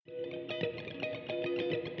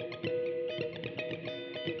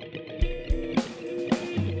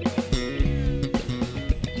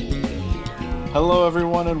Hello,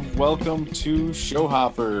 everyone, and welcome to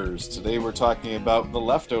Showhoppers. Today we're talking about The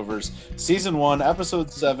Leftovers, Season 1, Episode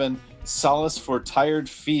 7, Solace for Tired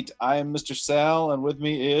Feet. I am Mr. Sal, and with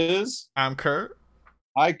me is... I'm Kurt.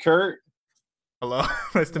 Hi, Kurt. Hello.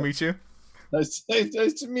 Nice to meet you. Nice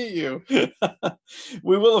to meet you.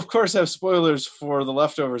 We will, of course, have spoilers for The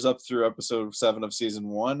Leftovers up through Episode 7 of Season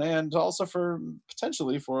 1, and also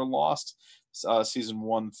potentially for Lost Season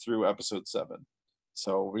 1 through Episode 7.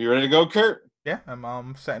 So, are you ready to go, Kurt? Yeah,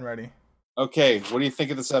 I'm set and ready. Okay, what do you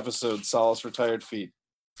think of this episode, Solace for Tired Feet?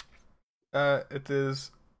 It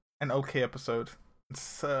is an okay episode.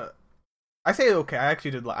 It's I say okay. I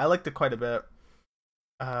actually did. I liked it quite a bit.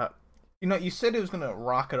 You said it was gonna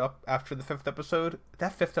rock it up after the fifth episode.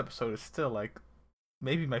 That fifth episode is still like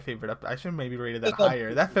maybe my favorite. I should maybe rated that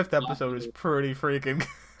higher. That fifth episode is pretty freaking.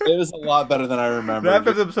 It was a lot better than I remember. That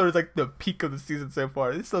fifth episode is like the peak of the season so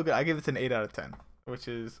far. It's still good. I give it an 8 out of 10, which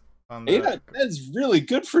is. 8 out of 10 is really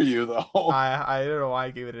good for you, though. I don't know why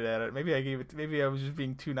I gave it an 8. Maybe I was just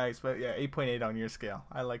being too nice, but yeah, 8.8 on your scale.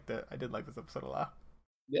 I liked it. I did like this episode a lot.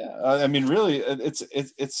 Yeah, I mean, really,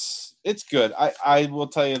 it's good. I will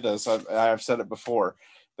tell you this. I've said it before.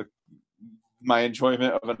 My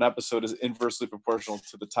enjoyment of an episode is inversely proportional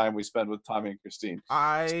to the time we spend with Tommy and Christine.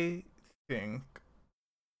 I think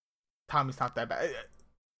Tommy's not that bad.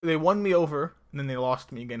 They won me over, and then they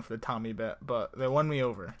lost me again for the Tommy bet, but they won me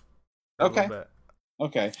over.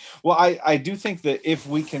 Okay. Well, I do think that if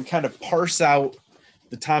we can kind of parse out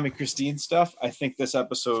the Tommy Christine stuff, I think this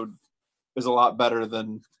episode is a lot better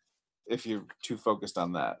than if you're too focused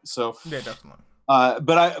on that. So yeah, definitely.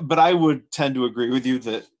 But I would tend to agree with you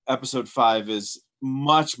that episode 5 is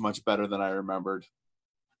much better than I remembered,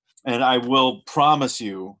 and I will promise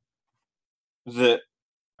you that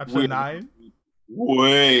episode 9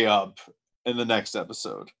 way up in the next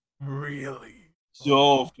episode. Really?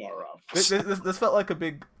 So far up. This felt like a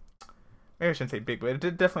big. Maybe I shouldn't say big, but it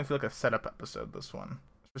did definitely feel like a setup episode. This one,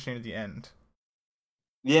 especially near the end.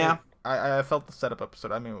 Yeah, I felt the setup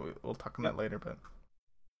episode. I mean, we'll talk on that later, but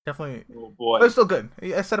definitely. Oh boy, but it's still good.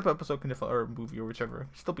 A setup episode can definitely, or a movie or whichever,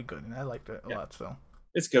 still be good, and I liked it a lot. So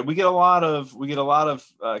it's good. We get a lot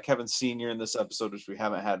of Kevin Senior in this episode, which we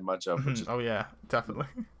haven't had much of. Which is, oh yeah, definitely.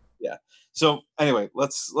 Yeah. So anyway,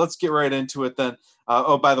 let's get right into it then.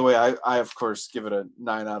 Oh, by the way, I of course give it a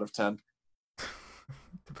 9 out of 10.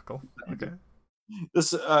 Typical. Okay.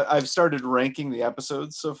 This I've started ranking the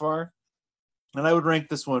episodes so far, and I would rank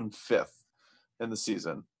this one 5th in the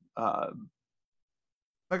season. Like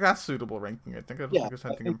that's suitable ranking. I think it's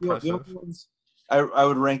something impressive. I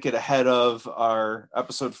would rank it ahead of our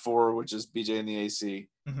episode 4, which is BJ and the AC,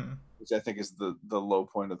 which I think is the low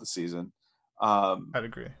point of the season. I'd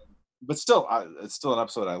agree. But still, it's still an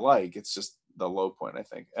episode I like. It's just the low point, I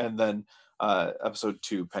think. And then episode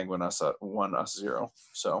 2, Penguin Us 1 Us 0.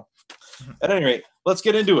 So at any rate, let's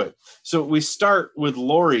get into it. So we start with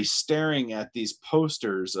Lori staring at these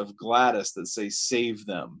posters of Gladys that say "Save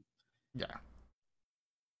them." Yeah.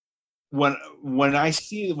 When I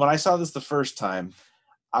saw this the first time,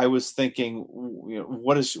 I was thinking,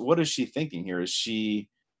 what is she thinking here?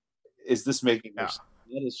 Is this making her?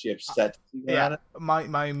 Is she upset? Yeah.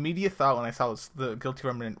 My immediate thought when I saw the Guilty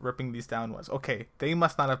Remnant ripping these down was, okay, they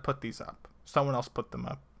must not have put these up. Someone else put them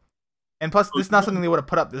up. And plus, this is not something they would have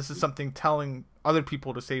put up. This is something telling other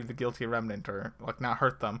people to save the Guilty Remnant or like not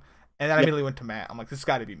hurt them. And then I immediately went to Matt. I'm like, this has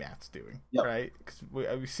got to be Matt's doing, right? Because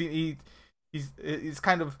we see he's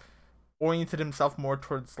kind of oriented himself more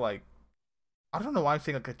towards like, I don't know why I'm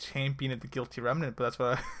saying like a champion of the Guilty Remnant, but that's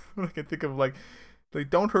what I can think of. Like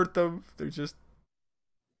don't hurt them. They're just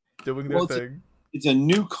doing their thing. It's a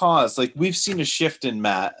new cause. Like we've seen a shift in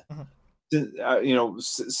Matt,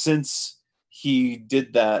 since he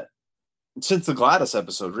did that, since the Gladys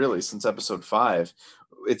episode, really, since episode 5.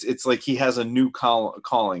 It's like he has a new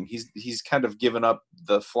calling. He's kind of given up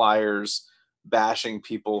the flyers bashing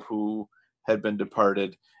people who had been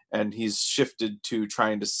departed, and he's shifted to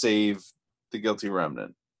trying to save the Guilty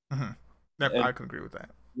Remnant. Yep, I can agree with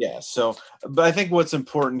that. Yeah. So, but I think what's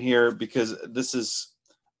important here, because this is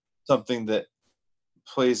something that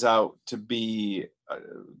plays out to be,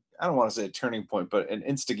 I don't want to say a turning point, but an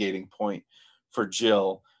instigating point for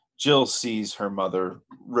Jill. Jill sees her mother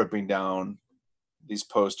ripping down these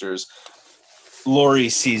posters. Lori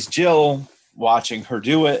sees Jill watching her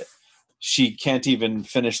do it. She can't even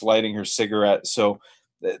finish lighting her cigarette. So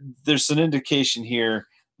there's an indication here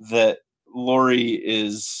that Lori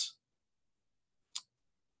is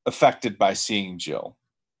affected by seeing Jill.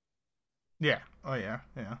 Yeah. Oh, yeah.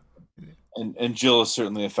 And Jill is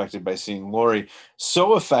certainly affected by seeing Lori.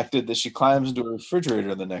 So affected that she climbs into a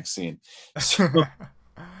refrigerator in the next scene. So,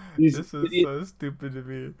 These This is idiot, so stupid to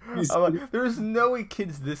me. these I'm idiot. like, there's no way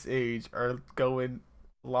kids this age are going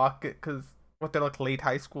lock it because what they're like late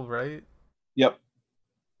high school, right? Yep.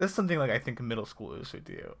 That's something like I think middle schoolers would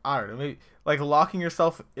do. I don't know, maybe like locking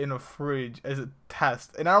yourself in a fridge as a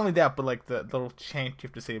test, and not only that, but like the little chant you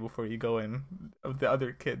have to say before you go in of the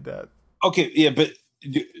other kid that Okay, yeah, but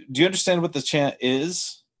do you understand what the chant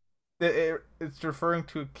is? it's referring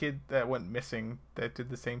to a kid that went missing that did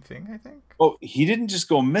the same thing. I think. Oh, he didn't just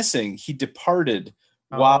go missing. He departed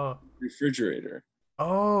while Oh. in the refrigerator.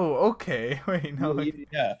 Oh. Okay. Wait. No. Yeah, yeah,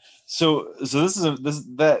 yeah. So this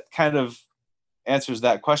that kind of answers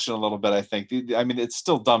that question a little bit. I think. I mean, it's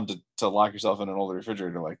still dumb to lock yourself in an old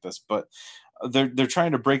refrigerator like this, but they're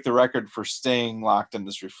trying to break the record for staying locked in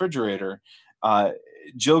this refrigerator. Uh,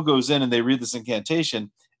 Jill goes in and they read this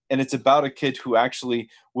incantation, and it's about a kid who actually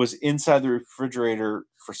was inside the refrigerator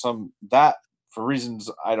for reasons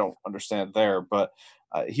I don't understand there, but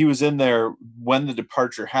he was in there when the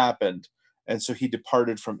departure happened, and so he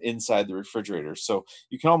departed from inside the refrigerator. So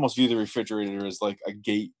you can almost view the refrigerator as like a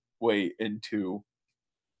gateway into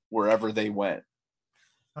wherever they went.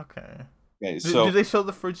 Okay. Okay, Do so they show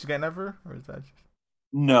the fridge again ever, or is that just?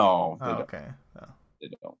 no, Oh, they don't. okay. Oh. They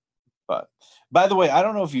don't. But by the way, I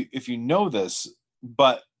don't know if you know this,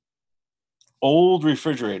 but old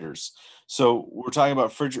refrigerators. So we're talking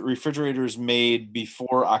about refrigerators made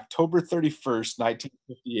before October 31st,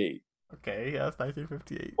 1958. Okay. Yeah, it's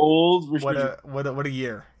 1958. Old What refrigerators. a what a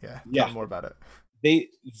year. Yeah. Tell Yeah, me more about it. they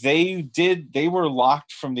they were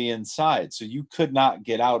locked from the inside, so you could not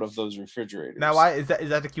get out of those Now, refrigerators. why is that? Is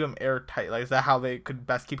that to keep them airtight? Like, is that how they could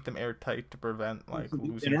best keep them airtight to prevent like In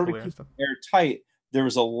losing order to coolant and keep stuff? them airtight, there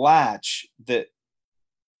was a latch that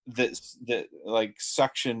like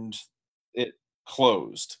suctioned it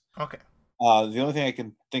closed. Okay. The only thing I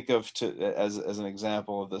can think of to as an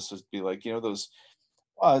example of this would be like those.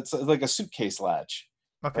 It's like a suitcase latch,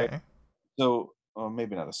 right? Okay. So, well,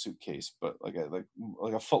 maybe not a suitcase, but like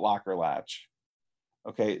a Foot Locker latch.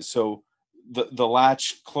 Okay, so the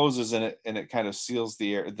latch closes and it kind of seals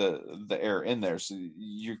the air in there. So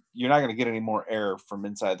you're not going to get any more air from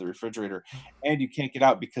inside the refrigerator, and you can't get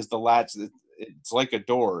out because the latch it's like a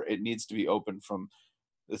door. It needs to be open from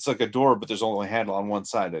it's like a door, but there's only a handle on one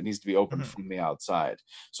side. It needs to be open Mhm. from the outside.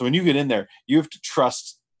 So when you get in there, you have to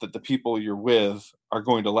trust that the people you're with are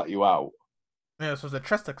going to let you out. Yeah, so it's a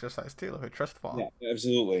trust exercise too, like a trust Yeah, fall.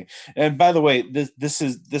 absolutely. And by the way,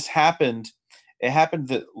 this happened. It happened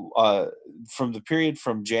that from the period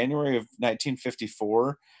from January of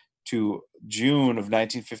 1954 to June of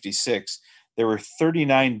 1956, there were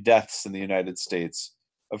 39 deaths in the United States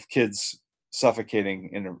of kids suffocating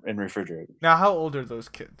in refrigerators. Now, how old are those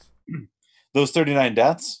kids? Those 39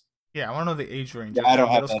 deaths? Yeah, I want to know the age range. Yeah, Is I that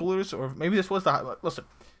don't have middle that. schoolers, or maybe this was the listen,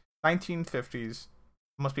 1950s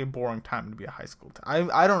must be a boring time to be a high school.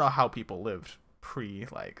 I don't know how people lived pre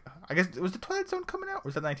like I guess was the Twilight Zone coming out, or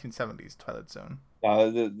was that 1970s Twilight Zone?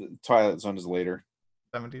 The Twilight Zone is later.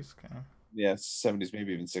 70s. Okay. Yeah, 70s,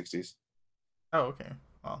 maybe even 60s. Oh, okay.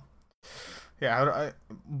 Well, yeah,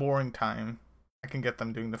 boring time. I can get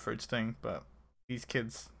them doing the fridge thing, but these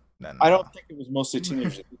kids, then I no. don't think it was mostly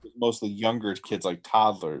teenagers. I think it was mostly younger kids, like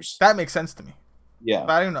toddlers. That makes sense to me. Yeah. But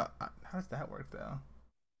I don't know how does that work though.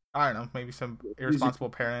 I don't know. Maybe some These are- irresponsible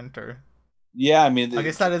parent, or Yeah, I mean, I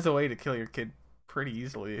guess that is a way to kill your kid pretty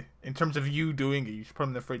easily. In terms of you doing it, you should put them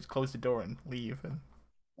in the fridge, close the door, and leave. And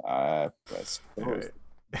that's anyway.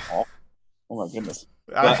 oh, oh my goodness.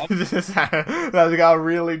 But That got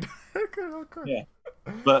really dark. Okay. yeah,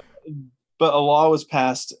 but but a law was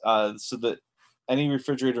passed so that any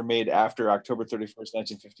refrigerator made after October 31st,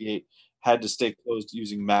 1958 had to stay closed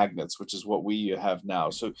using magnets, which is what we have now.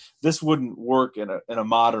 So this wouldn't work in a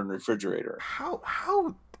modern refrigerator. How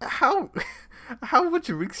how much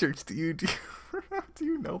research do you do? How do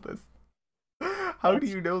you know this? How do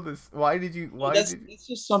you know this? Well, Why did you? that's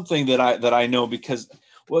just something that I know because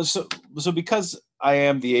well so because I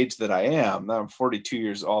am the age that I am. Now I'm 42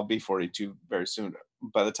 years. I'll be 42 very soon.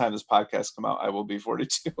 By the time this podcast come out, I will be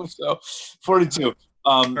 42. So 42.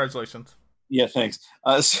 Congratulations. Yeah, thanks.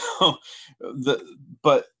 So the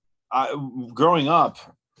but I growing up,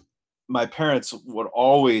 my parents would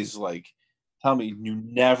always like tell me, "You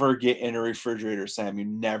never get in a refrigerator, Sam. You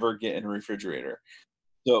never get in a refrigerator."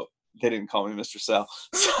 So they didn't call me Mr. Sal.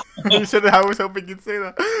 I was hoping you'd say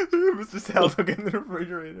that. Mr. Sal's looking in the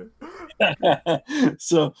refrigerator.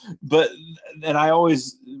 So, but and I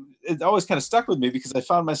always it always kind of stuck with me because I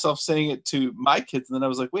found myself saying it to my kids, and then I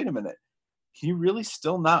was like, wait a minute. Can you really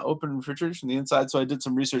still not open refrigerators from the inside? So I did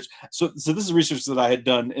some research. So this is research that I had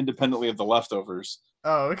done independently of the leftovers.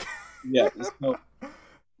 Oh, okay. Yeah. So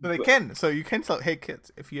So they can. So you can tell, hey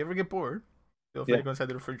kids, if you ever get bored, feel free Yeah. to go inside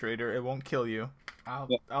the refrigerator. It won't kill you. I'll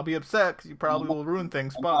Yeah. I'll be upset because you probably I'm will ruin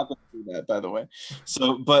things, not but going to do that, by the way.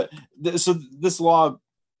 So, but so this law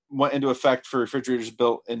went into effect for refrigerators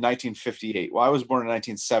built in 1958. Well, I was born in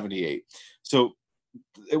 1978, so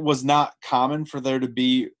it was not common for there to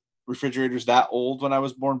be refrigerators that old when I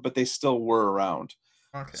was born, but they still were around.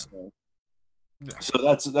 okay. So, Yeah.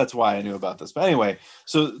 so that's why I knew about this. But anyway,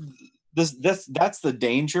 so that's the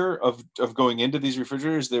danger of going into these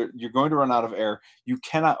refrigerators. You're going to run out of air. You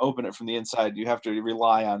cannot open it from the inside. You have to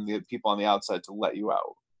rely on the people on the outside to let you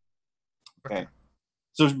out. Okay.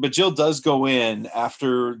 So, but Jill does go in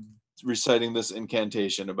after reciting this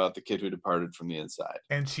incantation about the kid who departed from the inside.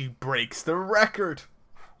 And she breaks the record.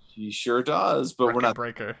 She sure does, but we're Record not.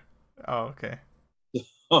 breaker. Oh, okay.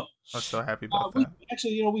 Oh, I'm so happy about we, that.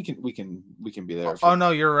 actually, we can be there. Oh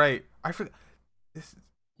no, you're right. I forgot. This.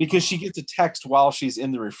 Because she gets a text while she's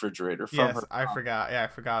in the refrigerator from Yes, her. I forgot. Yeah, I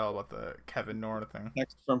forgot all about the Kevin Nora thing.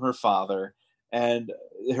 Text from her father, and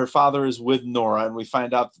her father is with Nora, and we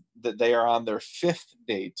find out that they are on their 5th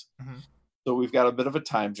date. Mm-hmm. So we've got a bit of a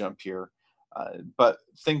time jump here, but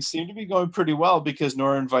things seem to be going pretty well because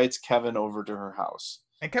Nora invites Kevin over to her house.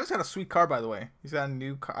 And Kevin's got a sweet car, by the way. He's got a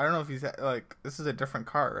new car. I don't know if he's like, this is a different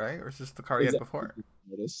car, right? Or is this the car he had before?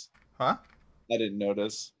 Notice? Huh? I didn't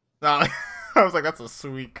notice. No, I was like, that's a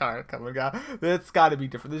sweet car coming out. It's got to be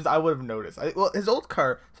different. I would have noticed. Well, his old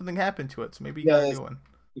car, something happened to it, so maybe he got a new one.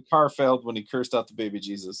 The car failed when he cursed out the baby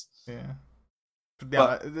Jesus. Yeah.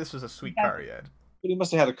 But this was a sweet car he had. But he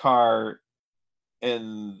must have had a car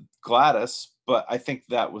in Gladys, but I think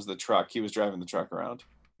that was the truck. He was driving the truck around.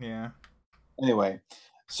 Yeah. Anyway,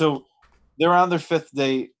 so they're on their 5th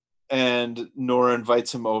date, and Nora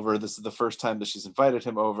invites him over. This is the first time that she's invited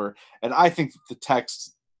him over, and I think the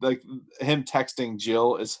text, like him texting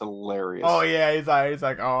Jill, is hilarious. Oh yeah, he's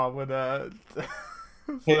like, oh, I'm gonna.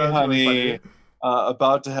 Hey honey, really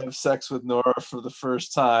about to have sex with Nora for the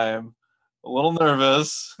first time. A little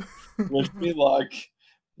nervous. Wish me luck.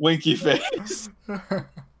 Winky face.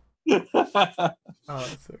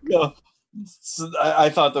 So I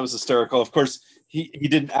thought that was hysterical. Of course, he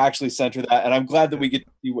didn't actually send her that, and I'm glad that we get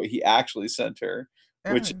to see what he actually sent her,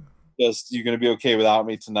 which just, you're gonna be okay without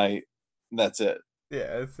me tonight, and that's it.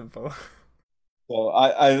 Yeah, it's simple. So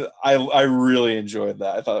I really enjoyed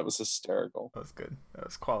that. I thought it was hysterical. That was good. That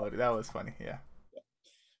was quality. That was funny. Yeah.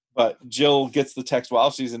 But Jill gets the text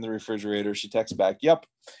while she's in the refrigerator. She texts back, "Yep."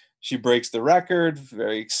 She breaks the record.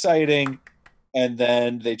 Very exciting. And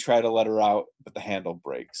then they try to let her out, but the handle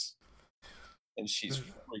breaks, and she's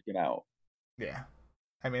freaking out. Yeah,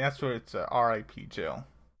 I mean that's where it's R.I.P. Jill.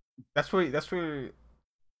 That's where.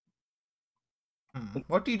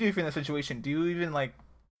 What do you do if you're in a situation? Do you even like?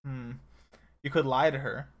 You could lie to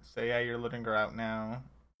her. Say, yeah, you're letting her out now.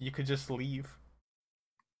 You could just leave.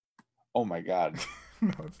 Oh my god.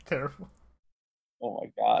 No, it's terrible. Oh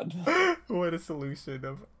my god. What a solution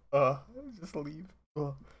of just leave.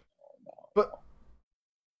 But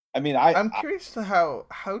I mean, I'm curious to how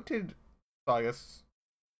did, well, I guess,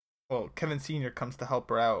 well, Kevin Sr. comes to help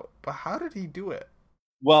her out, but how did he do it?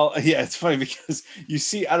 Well, yeah, it's funny because you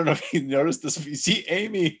see, I don't know if you noticed this, but you see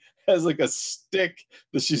Amy has like a stick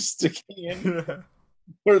that she's sticking in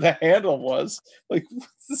where the handle was. Like,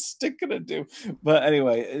 what's the stick gonna do? But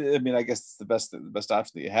anyway, I mean, I guess it's the best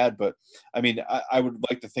option that you had. But I mean, I would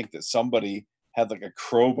like to think that somebody had like a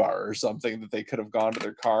crowbar or something that they could have gone to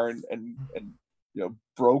their car and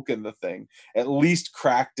broken the thing, at least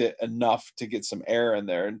cracked it enough to get some air in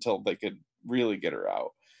there until they could really get her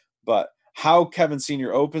out. But how Kevin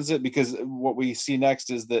Sr. opens it, because what we see next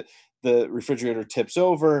is that the refrigerator tips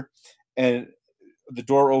over and the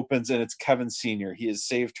door opens and it's Kevin Sr. He has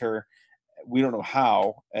saved her. We don't know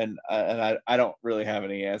how, and I don't really have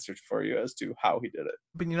any answers for you as to how he did it.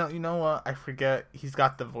 But you know what? I forget. He's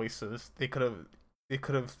got the voices. They could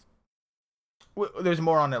have. There's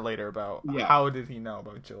more on it later about how did he know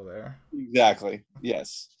about Jill there. Exactly.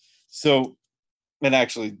 Yes. So, and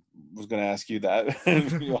actually, was going to ask you that.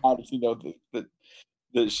 How did he know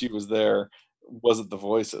that she was there? Was it the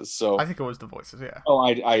voices? So I think it was the voices. Yeah. Oh,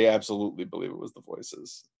 I absolutely believe it was the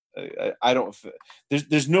voices. I don't.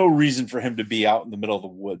 There's no reason for him to be out in the middle of the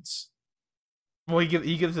woods. Well,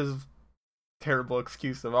 he gives his terrible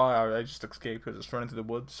excuse of, I just escaped, I just ran into the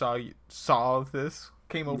woods, saw this,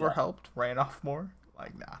 came over, helped, ran off more.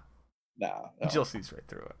 Like, nah. No. Jill sees right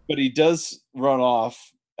through it. But he does run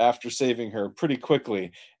off after saving her pretty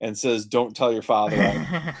quickly and says, "Don't tell your father."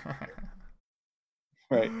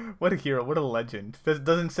 Right. What a hero. What a legend.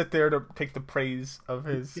 Doesn't sit there to take the praise of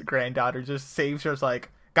his granddaughter. Just saves her. It's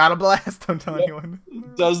like, got a blast. Don't tell anyone.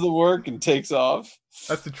 does the work and takes off.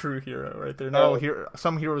 That's a true hero right there. No, here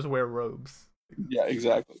some heroes wear robes. Yeah,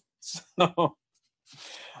 exactly. So, all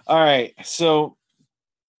right. So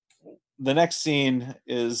the next scene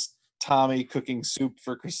is Tommy cooking soup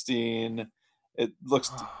for Christine. It looks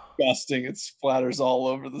disgusting. It splatters all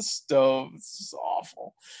over the stove. It's just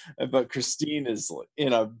awful. But Christine is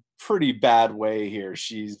in a pretty bad way here.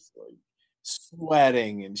 She's like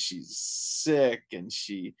sweating and she's sick and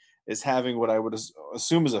she is having what I would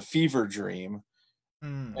assume is a fever dream.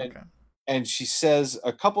 And Okay. and she says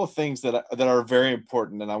a couple of things that are very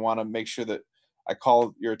important, and I want to make sure that I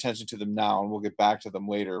call your attention to them now, and we'll get back to them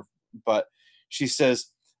later. But she says,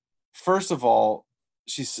 first of all,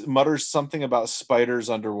 mutters something about spiders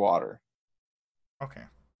underwater. Okay.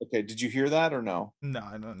 Okay, did you hear that or no? No,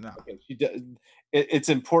 I don't know. Okay, it's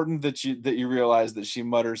important that you realize that she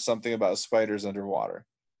mutters something about spiders underwater.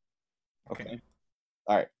 Okay. Okay,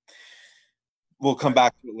 all right. We'll come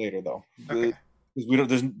back to it later, though. Okay.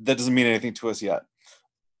 Because that doesn't mean anything to us yet.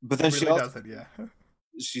 But then It really doesn't, yeah.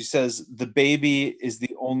 she says the baby is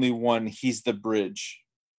the only one. He's the bridge.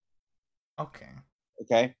 Okay.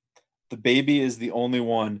 Okay, the baby is the only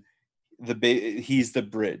one. He's the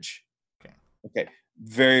bridge. Okay. Okay,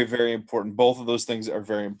 very very important. Both of those things are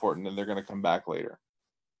very important, and they're going to come back later.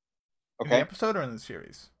 In the Okay, episode or in the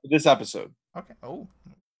series? this episode. Okay. Oh,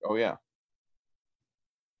 Oh yeah.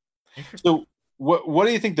 interesting. So what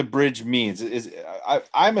do you think the bridge means?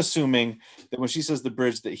 I'm assuming that when she says the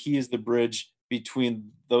bridge, that he is the bridge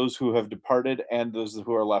between those who have departed and those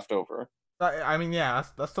who are left over. I mean, yeah,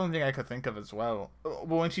 that's the only thing I could think of as well. But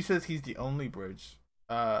when she says he's the only bridge,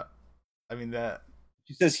 I mean that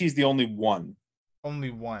She says he's the only one. only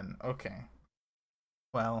one. Okay.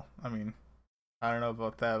 Well, I mean, I don't know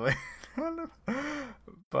about that, like,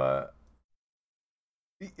 but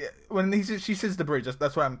yeah, when she says the bridge,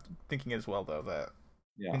 that's what I'm thinking as well, though. That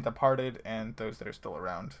Yeah. departed and those that are still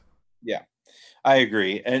around. Yeah, I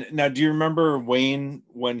agree. And now, do you remember Wayne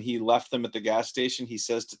when he left them at the gas station? He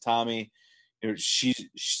says to Tommy, "You know,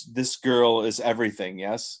 this girl is everything."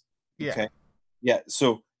 Yes. Yeah. Okay. Yeah.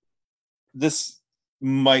 So this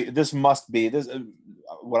must be this.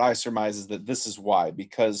 What I surmise is that this is why,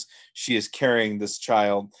 because she is carrying this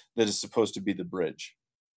child that is supposed to be the bridge.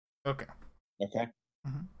 Okay. Okay.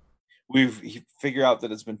 Mhm. Figure out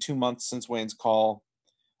that it's been 2 months since Wayne's call.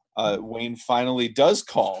 Wayne finally does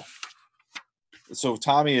call. So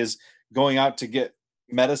Tommy is going out to get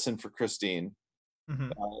medicine for Christine.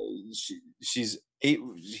 Mhm. She's 8.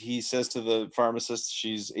 He says to the pharmacist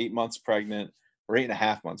she's 8 months pregnant, or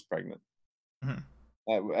 8.5 months pregnant. Mhm.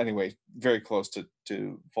 Anyway, very close to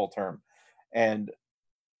full term, and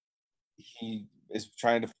he is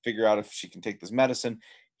trying to figure out if she can take this medicine.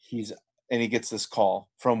 He gets this call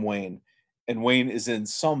from Wayne, and Wayne is in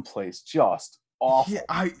some place just awful.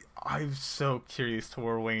 Yeah, I'm so curious to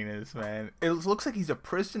where Wayne is, man. It looks like he's a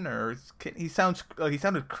prisoner. He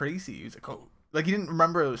sounded crazy. He was like, oh, like he didn't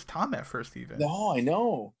remember it was Tom at first, even. No, I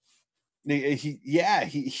know.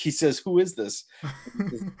 He says, "Who is this?"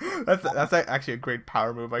 That's actually a great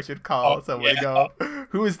power move. I should call somebody. Yeah. Go,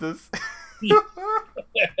 who is this?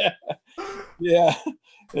 Yeah,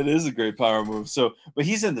 it is a great power move. So, but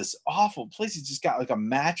he's in this awful place. He's just got like a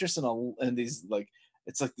mattress and these like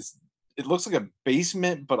it's like this. It looks like a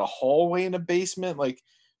basement, but a hallway in a basement. Like,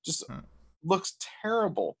 just looks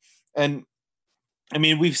terrible. And I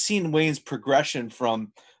mean, we've seen Wayne's progression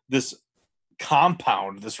from this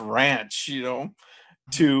compound, this ranch,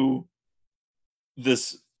 to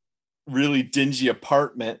this really dingy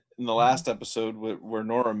apartment in the last episode where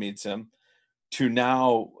Nora meets him, to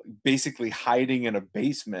now basically hiding in a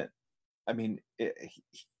basement. I mean,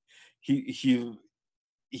 he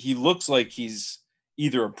looks like he's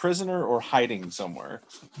either a prisoner or hiding somewhere,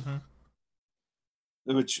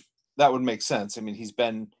 which that would make sense. I mean, he's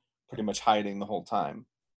been pretty much hiding the whole time.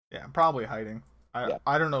 Yeah, probably hiding. Yeah.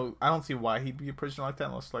 I don't know. I don't see why he'd be a prisoner like that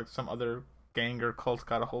unless like some other gang or cult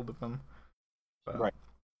got a hold of him. But, Right.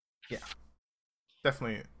 Yeah.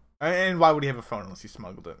 Definitely. And why would he have a phone unless he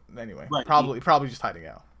smuggled it? Anyway, Right. Probably just hiding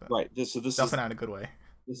out. Right. This Definitely is not in a good way.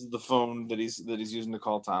 this is the phone that he's using to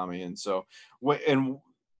call Tommy, and so and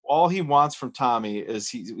all he wants from Tommy is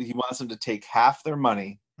he wants him to take half their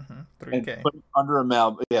money and $3K. put it under a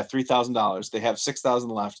mail. Yeah, $3,000. They have 6,000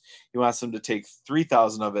 left. He wants them to take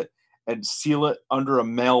 3,000 of it and seal it under a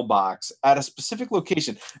mailbox at a specific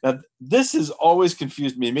location. Now, this has always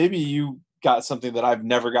confused me. Maybe you got something that I've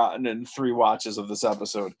never gotten in 3 watches of this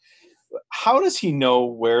episode. How does he know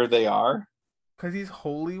where they are? Because he's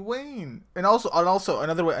Holy Wayne. And also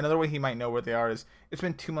another way he might know where they are is it's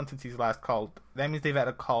been 2 months since he's last called. That means they've had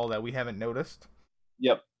a call that we haven't noticed.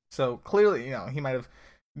 Yep. So clearly, he might have.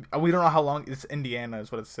 We don't know how long. It's Indiana,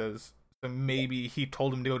 is what it says. So maybe he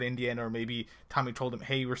told him to go to Indiana, or maybe Tommy told him,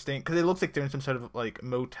 "Hey, we're staying," because it looks like they're in some sort of like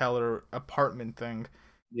motel or apartment thing, and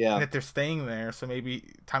Yeah. that they're staying there. So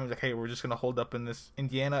maybe Tommy's like, "Hey, we're just gonna hold up in this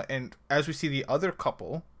Indiana." And as we see the other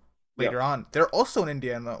couple Yep. later on, they're also in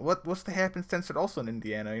Indiana. What's the happenstance? They're also in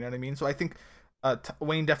Indiana. You know what I mean? So I think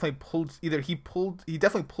Wayne definitely pulled. He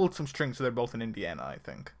definitely pulled some strings, so they're both in Indiana. I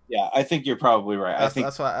think. Yeah. I think you're probably right. I think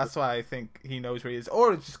That's why I think he knows where he is,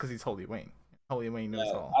 or it's just because he's Holy Wayne. Holy Wayne knows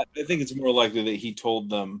yeah, all. I think it's more likely that he told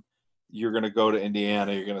them, "You're going to go to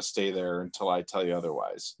Indiana. You're going to stay there until I tell you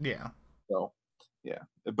otherwise." Yeah. So, yeah.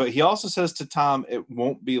 But he also says to Tom, "It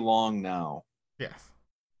won't be long now," Yes.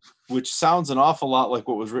 which sounds an awful lot like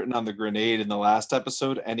what was written on the grenade in the last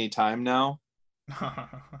episode. Anytime now.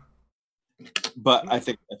 But I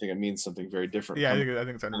think it means something very different. Yeah, I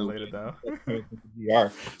think it's unrelated though.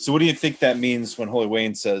 So, what do you think that means when Holy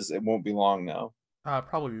Wayne says it won't be long now?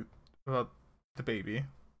 Probably about the baby,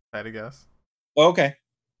 I'd guess, Okay.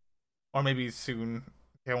 or maybe soon.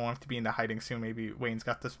 They won't have to be into hiding soon. Maybe Wayne's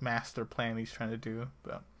got this master plan he's trying to do,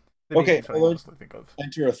 but the Okay. baby's what I mostly think of.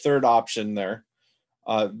 Enter a third option there,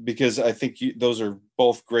 because I think those are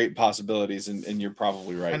both great possibilities, and you're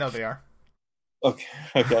probably I right. know they are. Okay.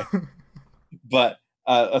 Okay. But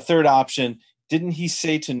a third option. Didn't he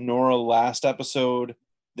say to Nora last episode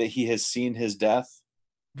that he has seen his death?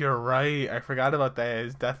 You're right. I forgot about that.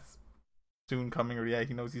 His death soon coming, or yeah,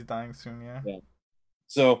 he knows he's dying soon. Yeah. Yeah.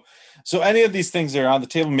 So any of these things are on the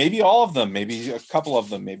table. Maybe all of them. Maybe a couple of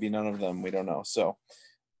them. Maybe none of them. We don't know. So,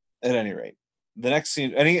 at any rate, the next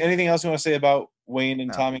scene. Anything else you want to say about Wayne and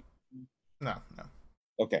No. Tommy? No.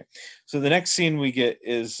 Okay. So the next scene we get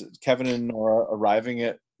is Kevin and Nora arriving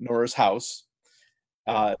at Nora's house,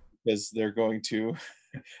 because they're going to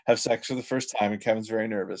have sex for the first time, and Kevin's very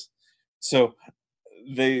nervous. So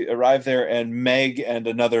they arrive there, and Meg and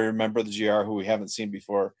another member of the GR who we haven't seen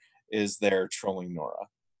before is there trolling Nora.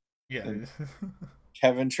 Yeah. And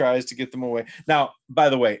Kevin tries to get them away. Now, by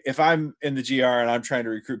the way, if I'm in the GR and I'm trying to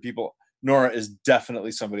recruit people, Nora is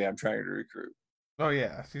definitely somebody I'm trying to recruit. Oh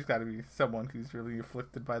yeah, she's got to be someone who's really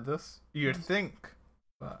afflicted by this. You'd think,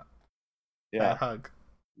 but Yeah. that hug.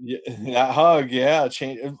 Yeah, that hug, yeah,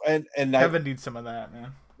 change and Kevin needs some of that,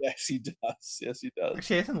 man. yes, he does. Yes, he does.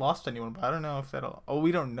 Actually, he hasn't lost anyone, but I don't know if that'll. Oh,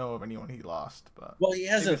 we don't know of anyone he lost, but Well, he maybe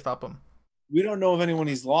hasn't. stop him. We don't know of anyone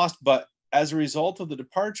he's lost, but as a result of the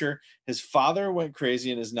departure, his father went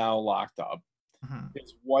crazy and is now locked up. Mm-hmm.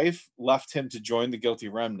 His wife left him to join the Guilty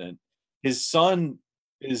Remnant. His son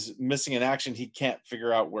is missing in action. He can't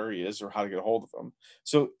figure out where he is or how to get a hold of him.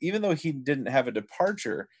 So even though he didn't have a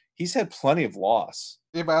departure, he's had plenty of loss.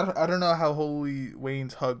 Yeah, but I don't know how Holy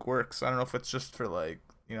Wayne's hug works. I don't know if it's just for like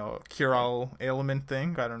cure all ailment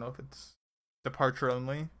thing. I don't know if it's departure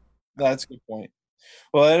only. That's a good point.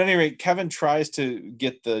 Well, at any rate, Kevin tries to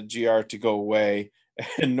get the GR to go away,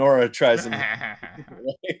 and Nora tries to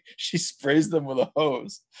she sprays them with a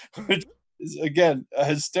hose, which is again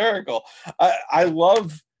hysterical. I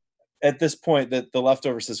love at this point that the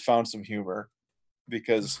Leftovers has found some humor,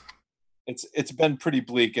 because it's been pretty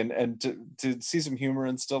bleak, and to see some humor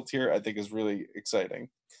instilled here, I think is really exciting.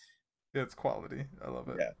 Yeah, it's quality. I love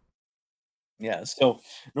it. Yeah. So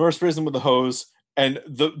Nora sprays them with the hose. And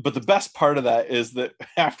the best part of that is that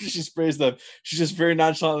after she sprays them, she just very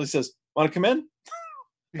nonchalantly says, "Want to come in?"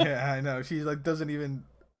 Yeah, I know. She like doesn't even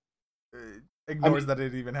ignores that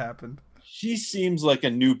it even happened. She seems like a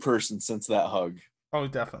new person since that hug. Oh,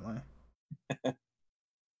 definitely.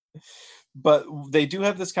 But they do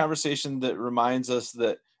have this conversation that reminds us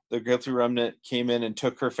that the Guilty Remnant came in and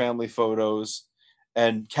took her family photos,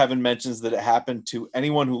 and Kevin mentions that it happened to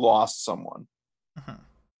anyone who lost someone. Mm-hmm.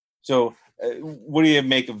 So, what do you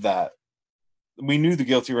make of that? We knew the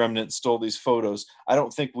Guilty Remnant stole these photos. I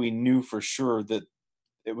don't think we knew for sure that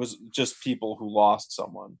it was just people who lost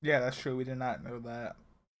someone. Yeah, that's true. We did not know that.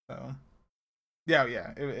 So, yeah.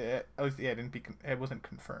 At least, yeah, it wasn't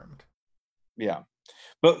confirmed. Yeah,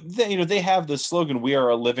 but they have the slogan, "We are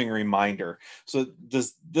a living reminder." So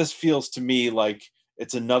this feels to me like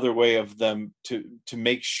it's another way of them to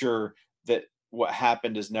make sure that what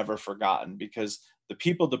happened is never forgotten, because the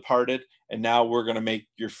people departed, and now we're going to make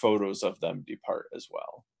your photos of them depart as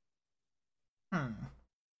well.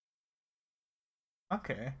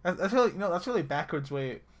 Okay, that's really that's really backwards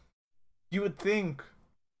way. You would think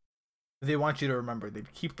they want you to remember.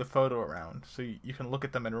 They'd keep the photo around so you can look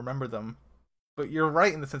at them and remember them. But you're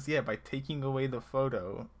right in the sense, yeah, by taking away the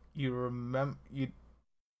photo, you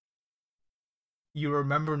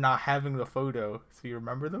remember not having the photo, so you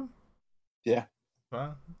remember them. Yeah.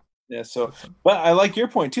 Well, yeah. So, but I like your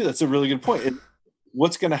point too. That's a really good point.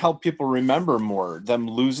 what's going to help people remember more, them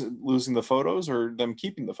losing the photos or them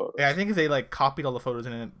keeping the photos? Yeah, I think if they like copied all the photos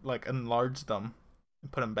and like enlarged them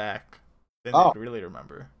and put them back, then Oh, they'd really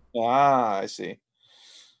remember. I see.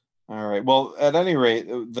 All right. Well, at any rate,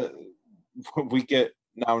 we get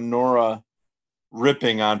now Nora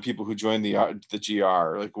ripping on people who join the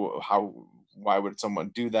GR. Like, how? Why would someone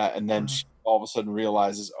do that? And then she all of a sudden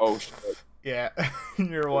realizes, oh shit, Yeah,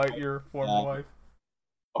 your former wife.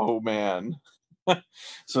 oh man.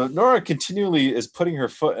 So Nora continually is putting her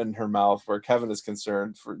foot in her mouth where Kevin is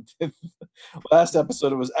concerned. For last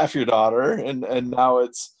episode, it was F your daughter, and now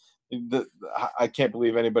it's I can't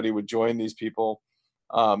believe anybody would join these people.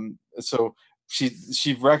 So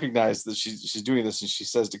she recognized that she's doing this, and she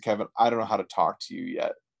says to Kevin, "I don't know how to talk to you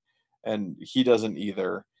yet," and he doesn't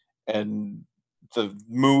either. And the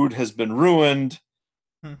mood has been ruined,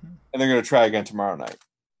 and they're going to try again tomorrow night.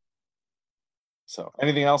 So,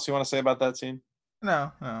 anything else you want to say about that scene?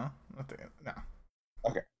 No.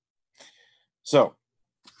 Okay. So,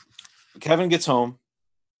 Kevin gets home,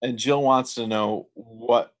 and Jill wants to know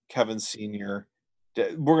what Kevin Sr.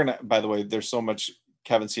 did. We're going to, by the way, there's so much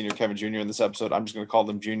Kevin Sr., Kevin Jr. in this episode. I'm just going to call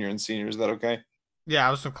them Junior and Senior. Is that okay? Yeah,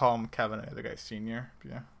 I was going to call him Kevin, and the other guy Senior.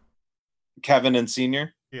 Yeah. Kevin and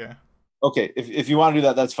Senior? Yeah. Okay. If you want to do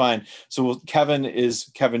that, that's fine. So, Kevin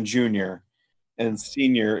is Kevin Jr., and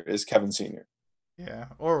Senior is Kevin Sr. Yeah.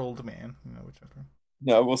 Or old man, whichever.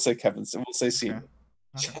 No, we'll say Kevin. We'll say Senior.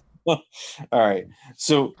 Okay. All right.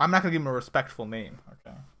 So I'm not gonna give him a respectful name.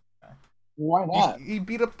 Okay. Why not? He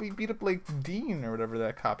beat up like Dean or whatever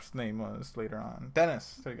that cop's name was later on.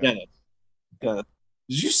 Dennis. There you go. Dennis.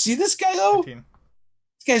 Did you see this guy though? 15.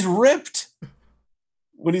 This guy's ripped.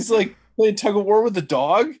 When he's like playing tug of war with the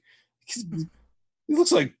dog, he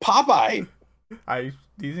looks like Popeye.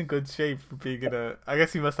 He's in good shape for being I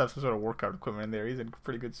guess he must have some sort of workout equipment in there. He's in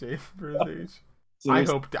pretty good shape for his age. So I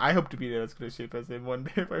hope to be in as good a shape as him one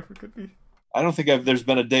day if I ever could be. I don't think there's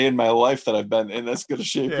been a day in my life that I've been in as good a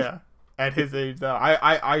shape. Yeah, at his age now,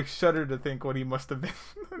 I shudder to think what he must have been.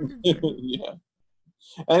 Yeah.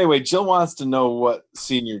 Anyway, Jill wants to know what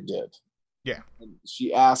Senior did. Yeah. And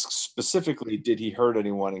she asks specifically, did he hurt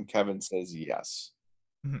anyone? And Kevin says yes.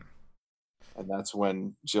 Mm-hmm. And that's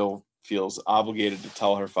when Jill feels obligated to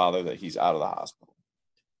tell her father that he's out of the hospital.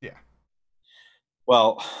 Yeah.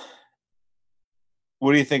 Well,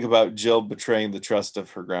 what do you think about Jill betraying the trust of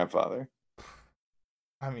her grandfather?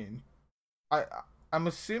 I mean, I'm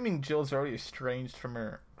assuming Jill's already estranged from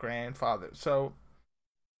her grandfather, so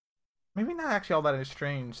maybe not actually all that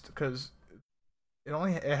estranged because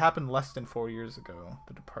it happened less than 4 years ago,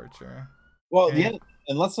 the departure. Well, and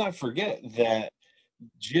let's not forget that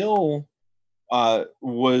Jill it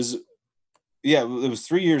was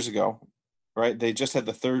 3 years ago, right? They just had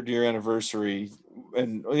the 3rd year anniversary,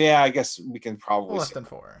 and I guess we can probably less than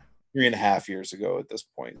 4. 3.5 years ago at this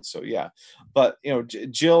point. So yeah, but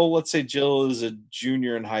Jill, let's say Jill is a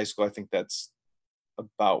junior in high school. I think that's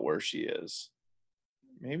about where she is.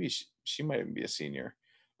 Maybe she might even be a senior.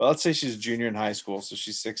 But let's say she's a junior in high school, so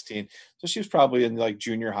she's 16. So she was probably in like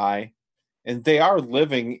junior high, and they are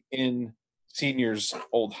living in Senior's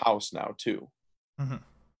old house now too. Mm-hmm.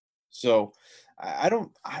 So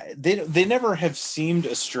they never have seemed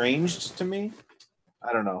estranged to me.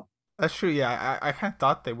 I don't know. That's true. Yeah, I kind of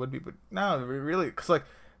thought they would be, but no, really, because like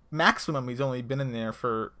maximum, he's only been in there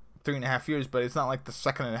for 3.5 years, but it's not like the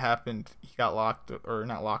second it happened, he got locked or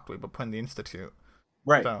not locked away, but put in the institute.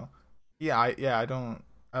 Right. So, I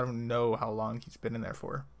don't know how long he's been in there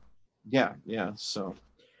for. Yeah. So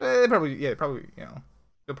probably, he'll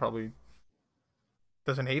probably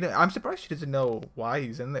doesn't hate it. I'm surprised she doesn't know why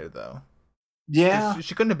he's in there though. Yeah,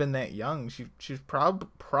 she couldn't have been that young. She's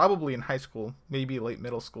probably in high school, maybe late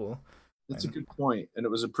middle school. That's a good point, and it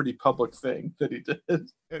was a pretty public thing that he did.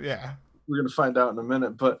 Yeah, we're gonna find out in a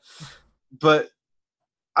minute, but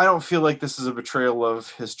I don't feel like this is a betrayal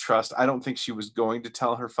of his trust. I don't think she was going to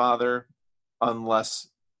tell her father unless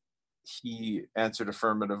he answered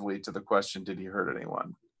affirmatively to the question, "Did he hurt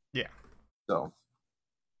anyone?" Yeah. So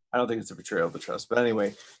I don't think it's a betrayal of the trust. But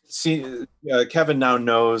anyway, Kevin now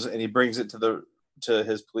knows, and he brings it to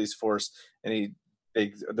his police force, and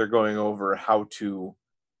they're going over how to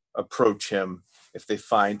approach him if they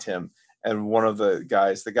find him. And one of the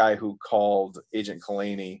guys, the guy who called Agent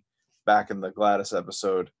Kalani back in the Gladys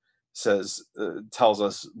episode, tells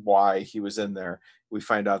us why he was in there. We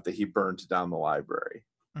find out that he burned down the library.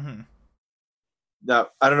 Mm-hmm. Now,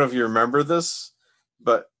 I don't know if you remember this,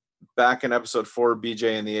 but back in episode 4,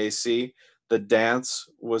 BJ and the AC, the dance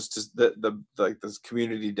was this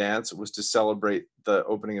community dance was to celebrate the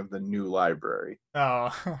opening of the new library.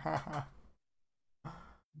 Oh.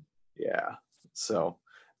 Yeah. So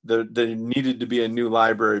there needed to be a new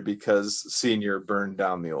library because Senior burned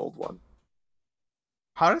down the old one.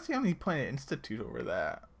 How does he only play an institute over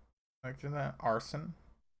that? Like, isn't that arson?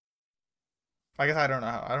 I guess I don't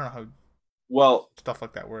know. I don't know how Well, stuff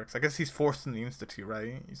like that works. I guess he's forced in the institute,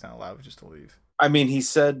 right? He's not allowed just to leave. I mean, he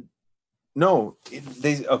said no.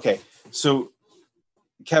 Okay. So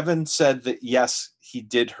Kevin said that yes, he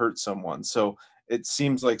did hurt someone. So it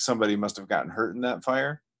seems like somebody must have gotten hurt in that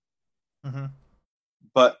fire. Mm-hmm.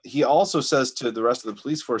 But he also says to the rest of the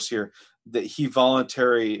police force here that he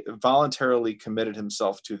voluntarily committed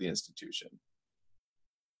himself to the institution.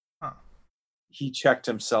 Huh. He checked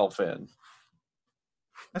himself in.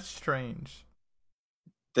 That's strange.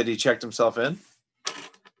 That he checked himself in?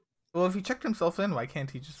 Well, if he checked himself in, why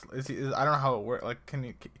can't he just? I don't know how it works. Like, can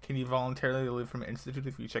you voluntarily leave from an institute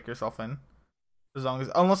if you check yourself in? As long as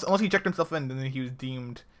unless he checked himself in, then he was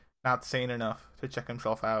deemed not sane enough to check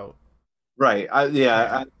himself out. Right. I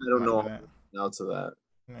don't know that. Now to that.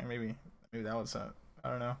 Yeah, maybe that was it. I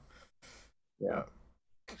don't know. Yeah.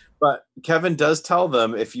 But Kevin does tell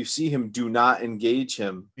them if you see him, do not engage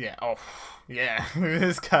him. Yeah. Oh, yeah.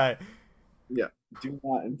 This guy. Yeah. Do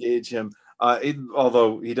not engage him.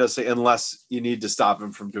 Although he does say unless you need to stop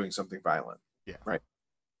him from doing something violent. Yeah. Right.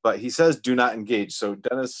 But he says do not engage. So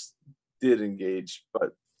Dennis did engage,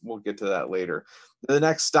 but we'll get to that later. The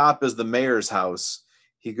next stop is the mayor's house.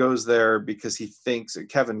 He goes there because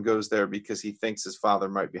Kevin goes there because he thinks his father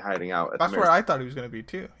might be hiding out. That's where I thought he was going to be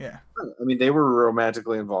too. Yeah. I mean, they were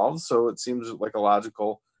romantically involved, so it seems like a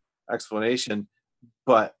logical explanation.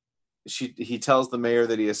 But he tells the mayor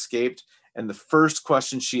that he escaped, and the first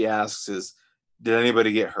question she asks is, "Did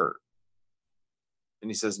anybody get hurt?"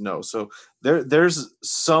 And he says no. So there's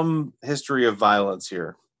some history of violence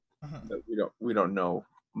here that we don't know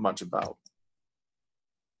much about.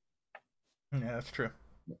 Yeah, that's true.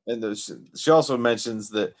 And she also mentions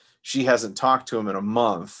that she hasn't talked to him in a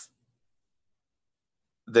month.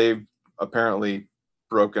 They've apparently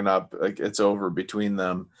broken up, like it's over between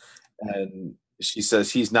them. And she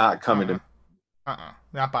says he's not coming to.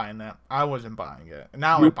 Not buying that. I wasn't buying it.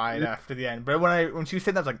 Now I buy it after the end. But when she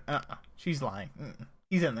said that, I was like, she's lying.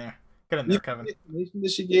 He's in there. Get in there, Kevin. The explanation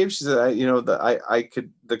that she gave, she said,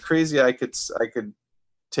 the crazy I could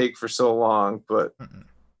take for so long, but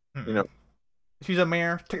she's a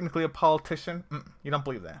mayor, technically a politician. You don't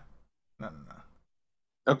believe that? No.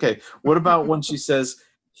 Okay. What about when she says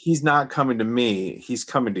he's not coming to me, he's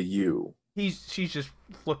coming to you? She's just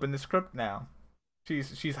flipping the script now.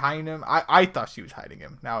 She's hiding him. I thought she was hiding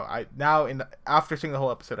him. After seeing the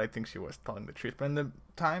whole episode, I think she was telling the truth. But in the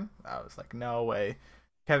time, I was like, no way,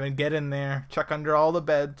 Kevin, get in there, check under all the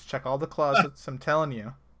beds, check all the closets. I'm telling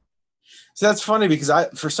you. So that's funny because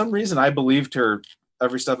for some reason I believed her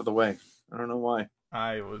every step of the way. I don't know why.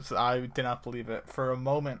 I did not believe it for a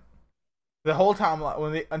moment. The whole time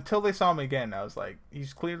until they saw him again, I was like,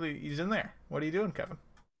 he's in there. What are you doing, Kevin?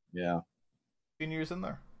 Yeah. Senior's in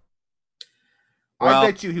there. Well, I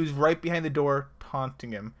bet you he was right behind the door,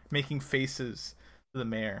 taunting him, making faces to the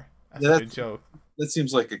mayor. That's a good joke. That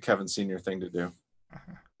seems like a Kevin Senior thing to do.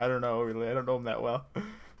 I don't know, really. I don't know him that well.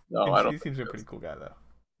 No, I don't. He seems like a pretty cool guy, though.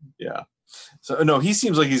 Yeah. So no, he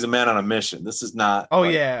seems like he's a man on a mission. This is not. Oh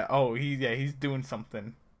yeah. Oh he's doing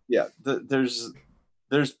something. Yeah. There's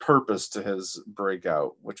purpose to his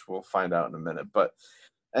breakout, which we'll find out in a minute. But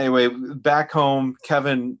anyway, back home,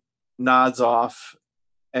 Kevin nods off,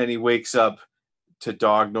 and he wakes up to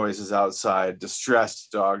dog noises outside,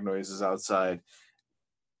 distressed dog noises outside.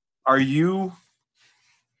 Are you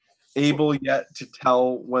able yet to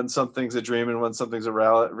tell when something's a dream and when something's a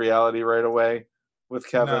reality right away with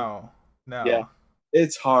Kevin? No. Yeah,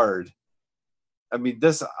 it's hard. I mean,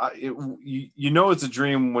 you know it's a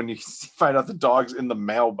dream when you find out the dog's in the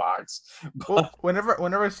mailbox. Well,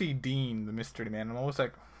 whenever I see Dean, the mystery man, I'm always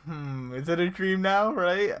like, is it a dream now,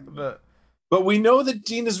 right? But we know that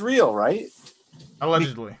Dean is real, right?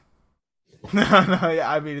 Allegedly. No, yeah,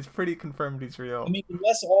 I mean, it's pretty confirmed he's real. I mean,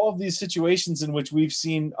 unless all of these situations in which we've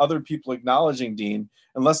seen other people acknowledging Dean,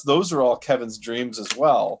 unless those are all Kevin's dreams as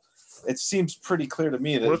well, it seems pretty clear to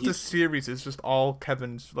me that what if this series is just all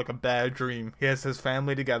Kevin's, like a bad dream? He has his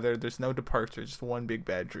family together. There's no departure, just one big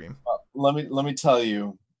bad dream. Let me tell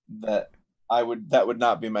you that that would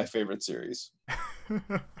not be my favorite series.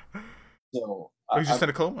 So he's just in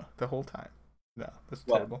a coma the whole time. No, that's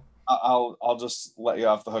terrible. I'll just let you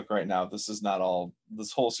off the hook right now. This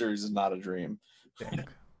whole series is not a dream. Dang.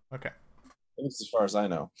 Okay. At least as far as I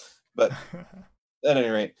know. But at any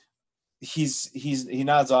rate, he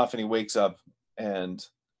nods off and he wakes up and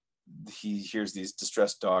he hears these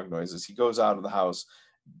distressed dog noises. He goes out of the house.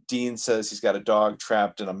 Dean says he's got a dog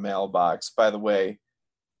trapped in a mailbox. By the way,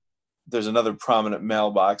 there's another prominent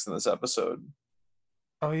mailbox in this episode.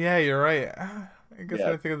 Oh yeah, you're right. I guess I Yeah.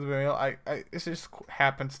 didn't think of the mail. It's just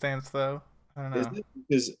happenstance though. I don't Is know. it?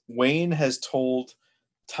 Because Wayne has told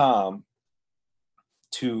Tom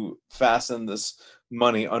to fasten this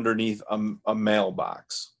money underneath a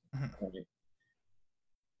mailbox. Mhm. Right?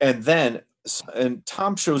 And then, and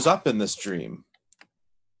Tom shows up in this dream.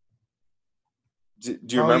 Do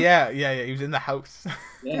you Oh remember? yeah. He was in the house.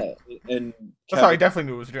 Yeah. And Oh, sorry, Kevin, definitely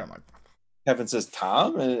knew it was a dream. Like, Kevin says,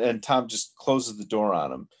 Tom, and Tom just closes the door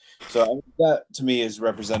on him. So that to me is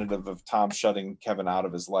representative of Tom shutting Kevin out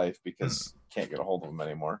of his life because he can't get a hold of him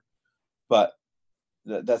anymore. But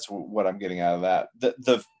that's what I'm getting out of that.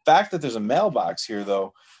 The fact that there's a mailbox here,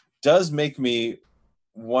 though, does make me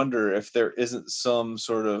wonder if there isn't some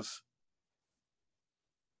sort of,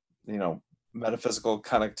 metaphysical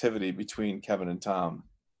connectivity between Kevin and Tom.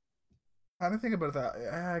 I didn't think about that.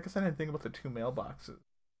 I guess I didn't think about the two mailboxes.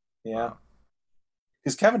 Yeah, Wow.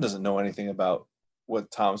 because Kevin doesn't know anything about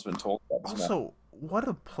what Tom's been told about this mail. Also, what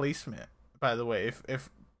a placement, by the way. If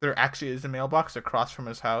there actually is a mailbox across from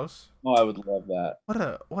his house, Oh, I would love that.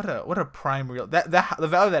 what a prime real that the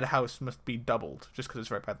value of that house must be doubled just because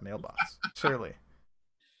it's right by the mailbox. Surely.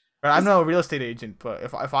 I'm not a real estate agent, but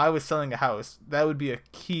if I was selling a house, that would be a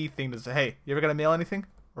key thing to say. Hey, you ever got to mail anything?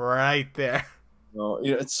 Right there. Well,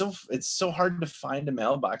 it's so hard to find a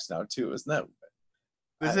mailbox now too, isn't that?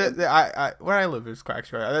 Is I, it? I where I live is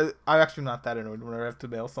cracks right. I'm actually not that annoyed when I have to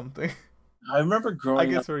mail something. I remember I growing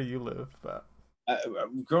up. guess where you live, but uh,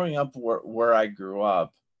 Growing up where I grew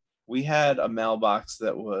up, we had a mailbox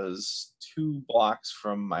that was 2 blocks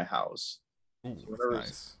from my house. ooh, So that's whenever it was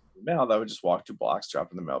nice. mailed, I would just walk 2 blocks,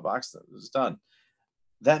 drop in the mailbox, and it was done.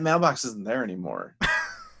 That mailbox isn't there anymore.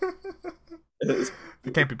 It's-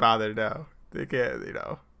 They can't be bothered now. They can't.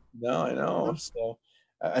 no, I know. So,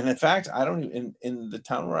 and in fact, I don't even in the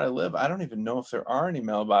town where I live, I don't even know if there are any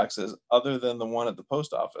mailboxes other than the one at the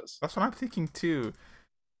post office. That's what I'm thinking too.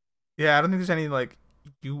 Yeah, I don't think there's any like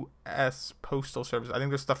U.S. postal service. I think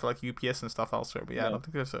there's stuff for like UPS and stuff elsewhere. But yeah, I Yeah. don't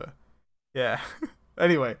think there's a. Yeah.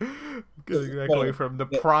 Anyway, getting back away Funny. from the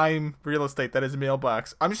Yeah. prime real estate that is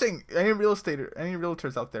mailbox. I'm just saying, any real estate, any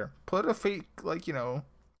realtors out there, put a fake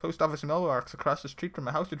post office mailbox across the street from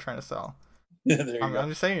a house you're trying to sell. There you I'm go.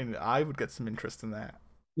 just saying, I would get some interest in that.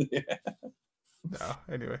 Yeah. No,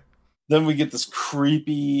 anyway. Then we get this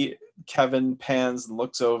creepy Kevin pans and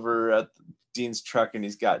looks over at Dean's truck, and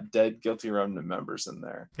he's got dead Guilty Remnant members in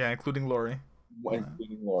there, Yeah, including Lori.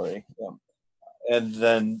 including Lori. Yeah. And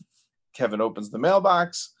then Kevin opens the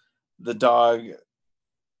mailbox. The dog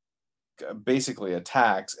basically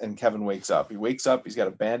attacks, and Kevin wakes up. He wakes up. He's got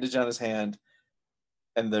a bandage on his hand,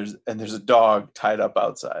 and there's a dog tied up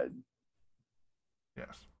outside.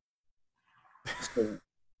 Yes. So,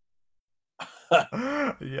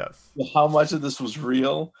 Yes. how much of this was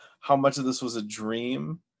real? How much of this was a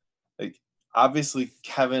dream? Like, obviously,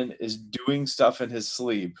 Kevin is doing stuff in his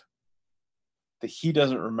sleep that he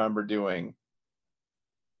doesn't remember doing,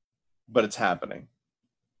 but it's happening.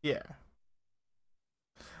 Yeah.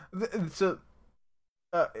 So,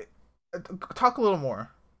 uh, talk a little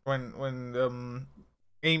more when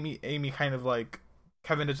Amy kind of like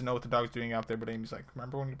Kevin doesn't know what the dog's doing out there, but Amy's like,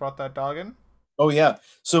 remember when you brought that dog in? Oh yeah.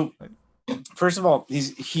 So first of all,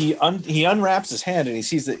 he unwraps his hand and he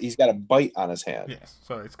sees that he's got a bite on his hand. Yes.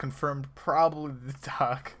 So it's confirmed probably the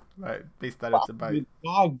dog, right? Based that it's a bite.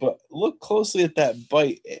 Dog, but look closely at that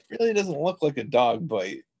bite. It really doesn't look like a dog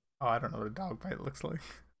bite. Oh, I don't know what a dog bite looks like.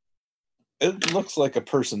 It looks like a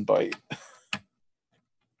person bite.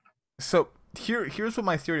 So here's what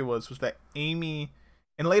my theory was that Amy,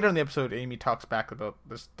 and later in the episode Amy talks back about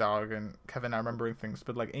this dog and Kevin not remembering things,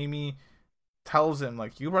 but like Amy tells him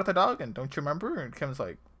like, you brought the dog in, don't you remember? And Kevin's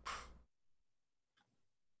like,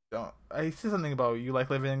 don't. I said something about you like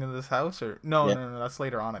living in this house, or no, Yeah. no, that's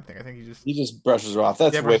later on. I think He just brushes her off.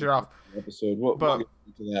 That's yeah, way brushes her off. episode. We'll get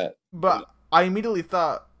into that. But I immediately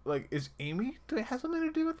thought, like, is Amy do it have something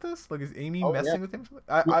to do with this? Like, is Amy Oh, messing yeah. with him?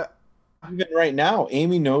 I Even right now,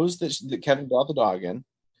 Amy knows that Kevin brought the dog in,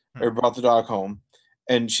 or brought the dog home,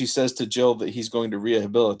 and she says to Jill that he's going to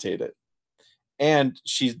rehabilitate it. And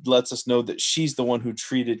she lets us know that she's the one who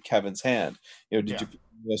treated Kevin's hand. Did Yeah. you put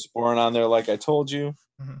the sporn on there like I told you?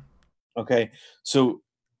 Mhm. Okay, so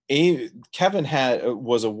Kevin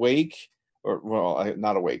was awake, or well,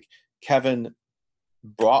 not awake. Kevin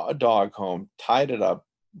brought a dog home, tied it up,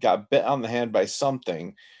 got bit on the hand by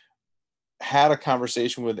something, had a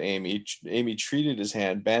conversation with Amy. Amy treated his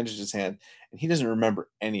hand, bandaged his hand, and he doesn't remember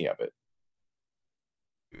any of it.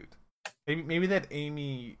 dude. Maybe that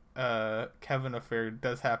Amy Kevin affair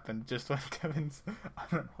does happen just when Kevin's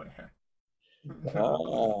unaware.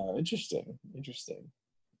 Ah, interesting. Interesting.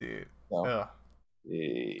 Dude. So, Ugh.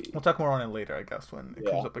 eh, We'll talk more on it later, I guess, when it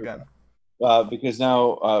yeah. comes up again. Because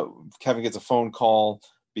now Kevin gets a phone call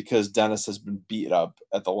because Dennis has been beat up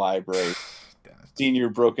at the library. Dennis. Senior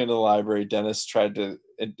broke into the library. Dennis tried to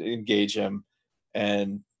engage him,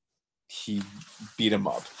 and he beat him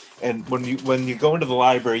up. And when you go into the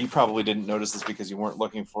library, you probably didn't notice this because you weren't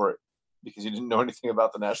looking for it because you didn't know anything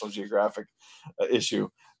about the National Geographic issue.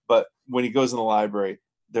 But when he goes in the library,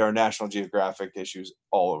 there are National Geographic issues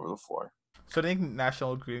all over the floor. So do you think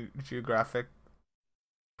National Geographic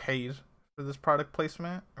paid for this product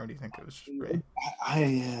placement, or do you think it was just free?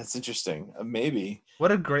 Yeah, it's interesting. Maybe.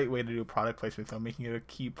 What a great way to do product placement, though, making it a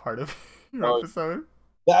key part of your Oh, episode.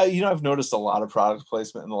 yeah, I've noticed a lot of product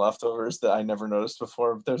placement in the leftovers that I never noticed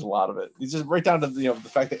before. But there's a lot of it. It's just right down to the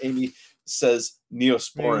fact that Amy says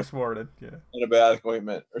Neosporin Neosporin, yeah. antibiotic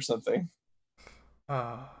ointment or something.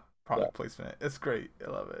 Product placement. It's great. I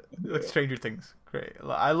love it. Yeah. Like Stranger Things, great.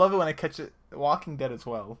 I love it when I catch it. Walking Dead as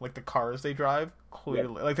well. Like the cars they drive,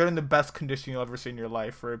 clearly, like they're in the best condition you'll ever see in your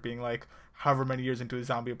life. For it being like however many years into a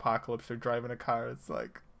zombie apocalypse, they're driving a car. It's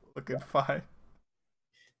like looking fine.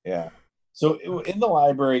 Yeah. So in the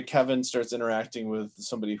library, Kevin starts interacting with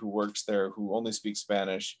somebody who works there who only speaks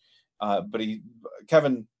Spanish, but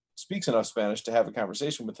Kevin speaks enough Spanish to have a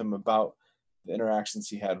conversation with him about the interactions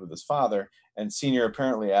he had with his father. And Senior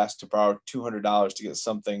apparently asked to borrow $200 to get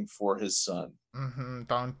something for his son.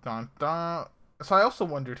 Dun dun dun. So I also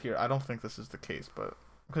wondered here. I don't think this is the case, but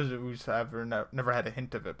because we just never had a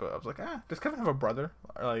hint of it. But I was like, does Kevin have a brother?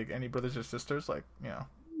 Or, like any brothers or sisters? Like,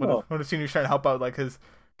 what if Senior's trying to help out like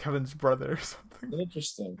Kevin's brother or something?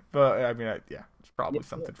 Interesting. But I mean, it's probably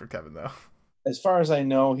something for Kevin though. As far as I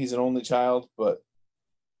know, he's an only child, but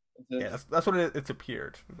yeah, that's what it's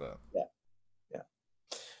appeared. But. Yeah.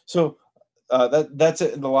 So that's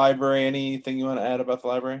it in the library. Anything you want to add about the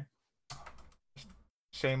library?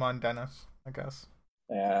 Shame on Dennis, I guess.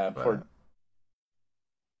 Yeah, poor.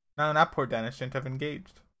 No, not poor Dennis. Shouldn't have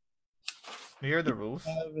engaged. You hear the rules.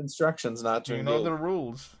 I have instructions not to. You know the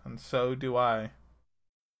rules, and so do I.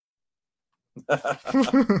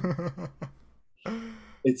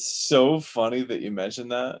 It's so funny that you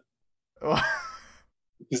mentioned that.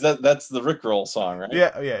 Because that's the Rickroll song, right?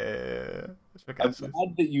 Yeah. I'm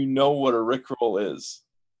glad that you know what a Rickroll is.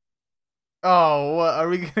 Oh, what are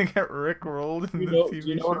we gonna get Rickrolled in the TV show? Do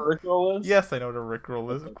you know what a Rickroll is? Yes, I know what a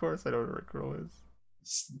Rickroll is. Of course, I know what a Rickroll is.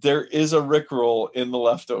 There is a Rickroll in the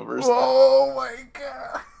leftovers. Oh my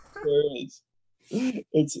god! There is.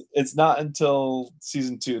 It's not until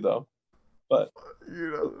season 2 though, but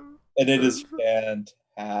and it is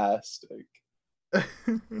fantastic.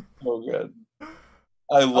 So good.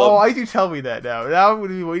 I love. Oh, why do you tell me that now? Now I'm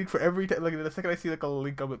gonna be waiting for every time. Like the second I see like a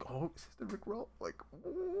link, I'm like, oh, is this the Rickroll? Like,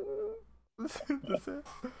 that's it.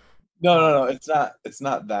 No. It's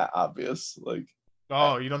not that obvious. Like.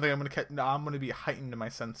 Oh, you don't think I'm gonna catch? No, I'm gonna be heightened to my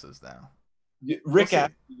senses now. Rick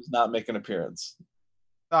Astley does not make an appearance.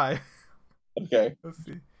 Okay. Let's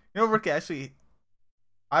see. Rick Astley.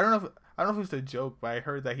 I don't know if it's a joke, but I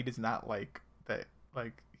heard that he does not like that.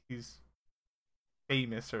 Like he's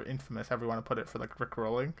famous or infamous, however you want to put it, for like Rick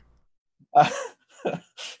rolling. I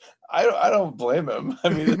don't blame him. I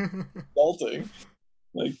mean, it's insulting.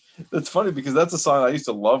 Like that's funny because that's a song I used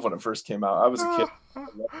to love when it first came out. I was a kid. I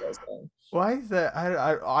loved that song. Why is that?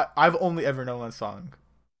 I've only ever known that song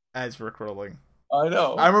as Rick rolling. I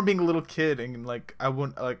know. I remember being a little kid and like I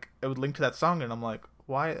would link to that song and I'm like,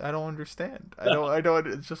 why? I don't understand. I don't.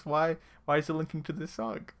 It's just why is it linking to this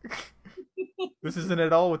song? This isn't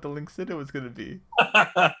at all what the link said it was gonna be. And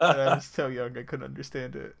I was so young I couldn't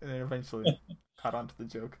understand it, and then eventually caught on to the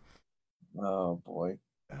joke. Oh boy.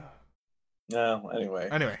 No.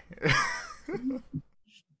 Anyway.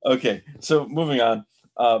 Okay. So moving on.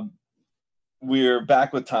 We're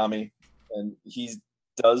back with Tommy, and he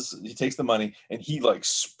takes the money and he like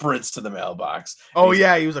sprints to the mailbox. Oh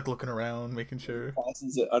yeah, he was like looking around, making sure.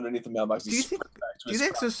 Passes it underneath the mailbox. Do you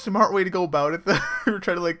think it's a smart way to go about it? Or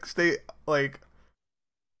try to like stay like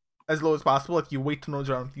as low as possible? Like you wait till no one's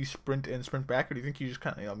around, you sprint and sprint back, or do you think you just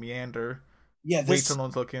kind of meander? Yeah. Wait till no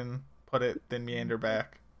one's looking, put it, then meander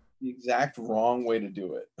back. The exact wrong way to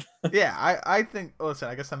do it. Yeah, I think. Listen,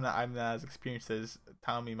 I guess I'm not as experienced as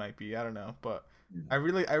Tommy might be. I don't know, but I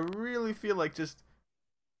really feel like just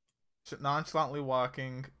nonchalantly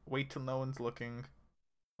walking, wait till no one's looking,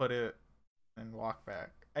 put it, and walk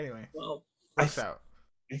back. Anyway, well, I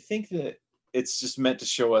think that it's just meant to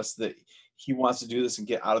show us that he wants to do this and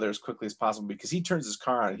get out of there as quickly as possible because he turns his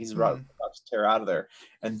car on and he's about handcuffs, tear out of there.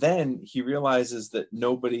 And then he realizes that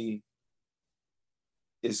nobody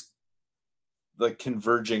is like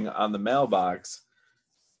converging on the mailbox,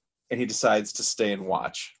 and he decides to stay and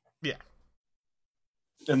watch. Yeah.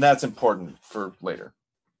 And that's important for later.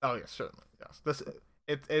 Oh yeah, certainly. Yes.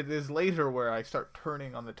 It is later where I start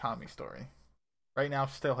turning on the Tommy story. Right now,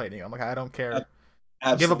 still hating him. Like, I don't care.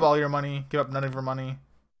 Absolutely. Give up all your money. Give up none of your money.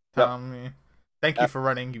 Tommy. Thank you for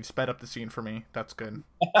running. You've sped up the scene for me. That's good.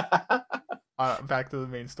 Back to the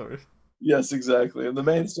main story. Yes, exactly. And the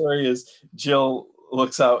main story is Jill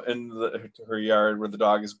looks out in her yard where the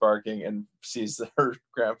dog is barking and sees her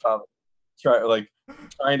grandfather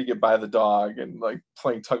trying to get by the dog and like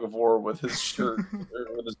playing tug of war with his shirt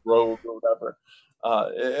or with his robe or whatever.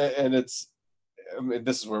 And this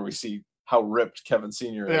is where we see how ripped Kevin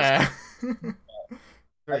Sr. is. Yeah.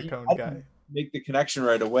 Very toned guy. Make the connection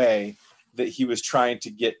right away that he was trying to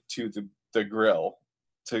get to the grill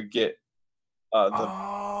to get that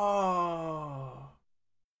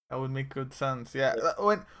would make good sense. Yeah.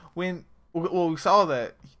 When we saw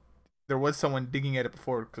that there was someone digging at it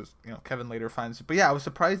before, because Kevin later finds it. But yeah, I was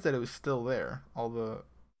surprised that it was still there, all the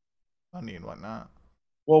money and whatnot.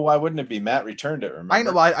 Well, why wouldn't it be? Matt returned it, remember? I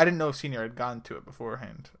know. I didn't know Senior had gone to it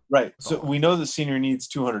beforehand. Right. So we know the Senior needs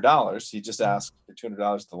 $200. He just asked for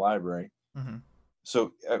 $200 at the library. Mm-hmm.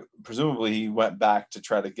 So presumably he went back to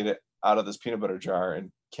try to get it out of this peanut butter jar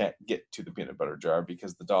and can't get to the peanut butter jar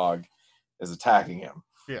because the dog is attacking him.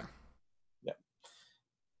 Yeah. Yeah.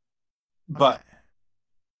 But okay.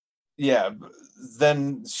 Yeah,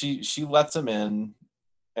 then she lets him in,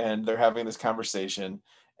 and they're having this conversation,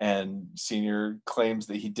 and Senior claims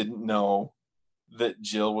that he didn't know that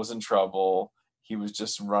Jill was in trouble. He was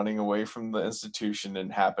just running away from the institution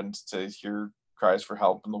and happened to hear cries for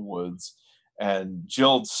help in the woods. And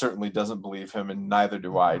Jill certainly doesn't believe him, and neither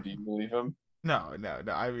do I. Do you believe him? No.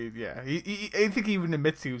 I mean, yeah. I think he even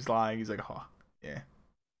admits he was lying. He's like, oh, yeah.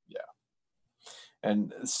 Yeah.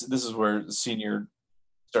 And this is where Senior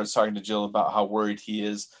starts talking to Jill about how worried he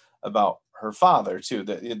is about her father too.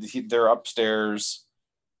 That they're upstairs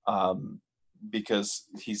because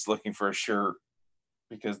he's looking for a shirt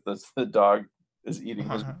because the dog is eating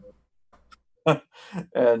his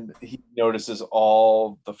and he notices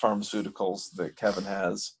all the pharmaceuticals that Kevin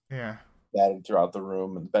has scattered throughout the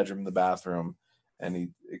room and the bedroom and the bathroom, and he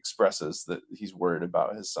expresses that he's worried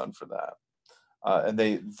about his son for that.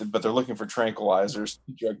 But they're looking for tranquilizers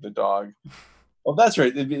to drug the dog. Oh, that's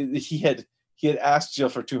right. He had asked Jill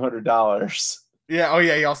for $200. Yeah. Oh,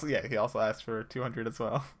 yeah. He also asked for $200 as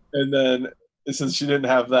well. And then since she didn't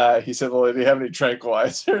have that, he said, "Well, do you have any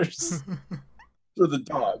tranquilizers for the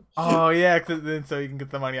dog?" Oh yeah, then so you can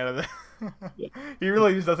get the money out of it. Yeah. He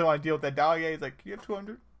really just doesn't want to deal with that dog. Yeah, he's like, "You have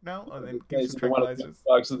 200 now?" And then gives some tranquilizers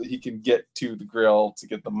so that he can get to the grill to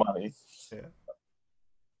get the money. Yeah.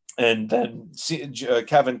 And then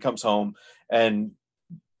Kevin comes home and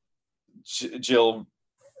Jill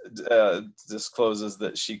discloses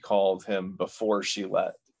that she called him before she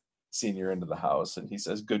let Senior into the house, and he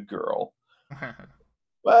says, "Good girl."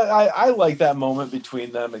 But I like that moment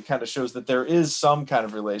between them. It kind of shows that there is some kind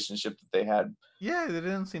of relationship that they had. Yeah, it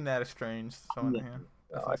didn't seem that estranged.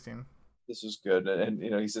 This was good, and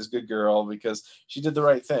he says, "Good girl," because she did the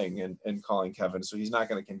right thing in calling Kevin, so he's not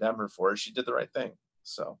going to condemn her for it. She did the right thing,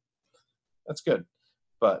 so that's good.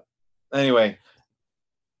 But anyway,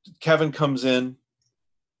 Kevin comes in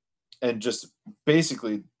and just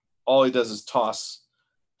basically all he does is toss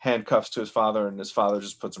handcuffs to his father, and his father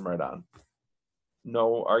just puts him right on.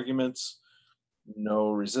 No arguments,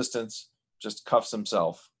 no resistance, just cuffs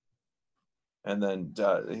himself. And then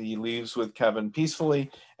he leaves with Kevin peacefully,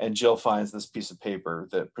 and Jill finds this piece of paper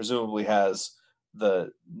that presumably has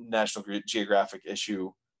the National Geographic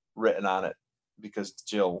issue written on it because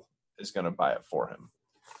Jill is going to buy it for him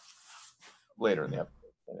later in the episode.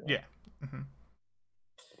 Anyway. Yeah. Mm-hmm.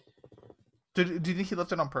 Do you think he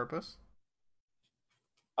left it on purpose?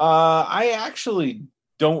 I actually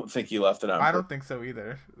don't think he left it on purpose. I don't think so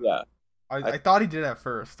either. Yeah. I thought he did at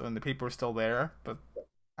first when the paper was still there, but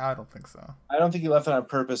I don't think so. I don't think he left it on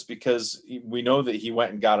purpose because we know that he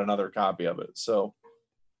went and got another copy of it. So,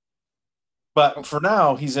 but for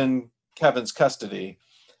now, he's in Kevin's custody.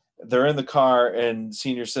 They're in the car, and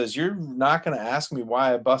Senior says, "You're not going to ask me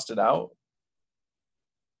why I busted out?"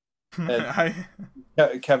 And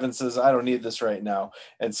Kevin says, "I don't need this right now."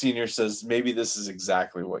 And Senior says, "Maybe this is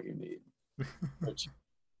exactly what you need." Which,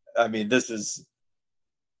 I mean, this is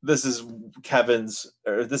Kevin's,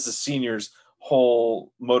 or this is Senior's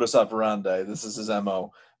whole modus operandi. This is his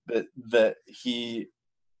MO. That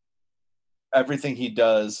everything he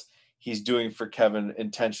does, he's doing for Kevin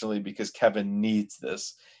intentionally because Kevin needs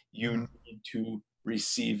this. You Mhm. need to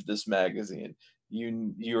receive this magazine.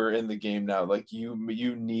 You're in the game now. Like you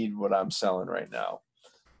need what I'm selling right now.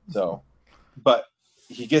 So, but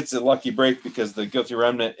he gets a lucky break because the guilty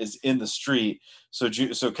remnant is in the street. So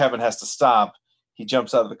Kevin has to stop. He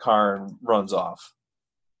jumps out of the car and runs off.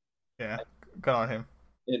 Yeah, good on him.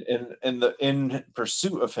 In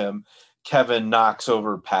pursuit of him, Kevin knocks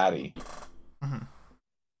over Patty. Mhm.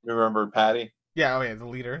 Remember Patty? Yeah, oh yeah, the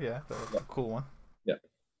leader. Yeah, Yeah, the cool one. yeah,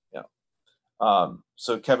 yeah.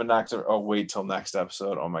 So Kevin knocks over. Oh, wait till next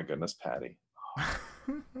episode. Oh my goodness, Patty.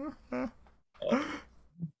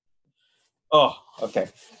 Oh, okay.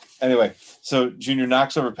 Anyway, so Junior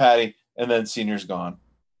knocks over Patty, and then Senior's gone,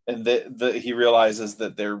 and he realizes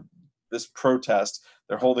that this protest.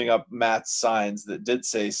 They're holding up Matt's signs that did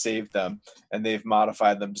say "save them," and they've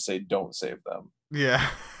modified them to say "don't save them." Yeah.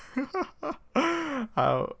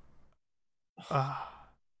 How? Uh,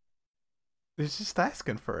 they're just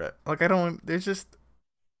asking for it. Like I don't. There's just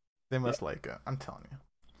they Yeah. must like it. I'm telling you.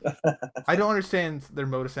 I don't understand their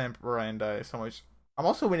modus operandi so much. I'm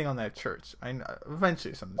also waiting on that church. I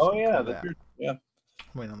eventually something's Oh gonna come yeah, of that. yeah. I'm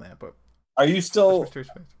waiting on that, but Are you that's still Mysterious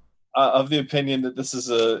Ways. of the opinion that this is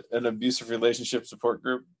an abusive relationship support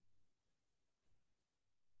group?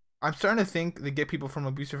 I'm starting to think they get people from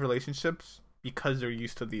abusive relationships because they're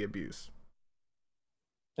used to the abuse.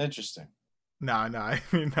 Interesting. Nah, nah. I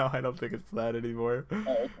mean, no, I don't think it's that anymore. Oh,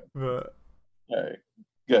 okay. But All right,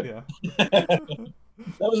 good. yeah.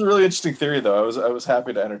 That was a really interesting theory, though. I was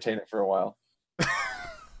happy to entertain it for a while.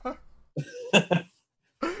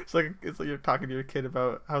 It's like you're talking to your kid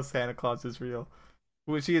about how Santa Claus is real.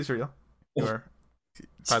 Which he is real. Or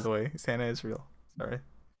by the way, Santa is real. Sorry.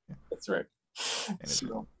 That's right. Santa's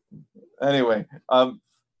real. So, anyway,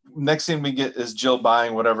 next thing we get is Jill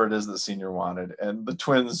buying whatever it is that Senior wanted, and the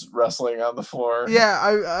twins wrestling on the floor. Yeah,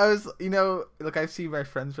 I was look, I've seen my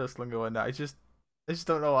friends wrestling and whatnot. I just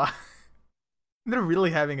don't know why. They're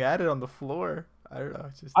really having at it on the floor. I don't know.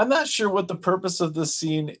 It's just I'm not sure what the purpose of this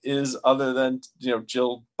scene is, other than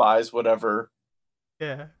Jill buys whatever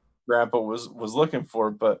yeah. Grandpa was looking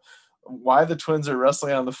for, but why the twins are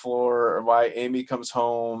wrestling on the floor, or why Amy comes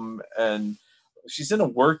home and she's in a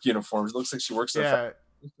work uniform. It looks like she works at a Yeah.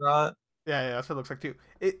 restaurant. Yeah, yeah, that's what it looks like too.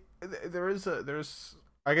 There's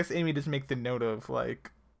I guess Amy does make the note of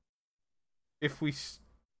like if we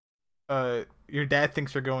your dad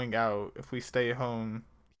thinks you're going out. If we stay home,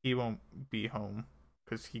 he won't be home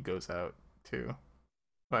because he goes out too.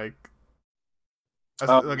 Like,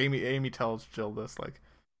 like Amy tells Jill this like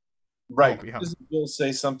he Right. won't be home. Doesn't Jill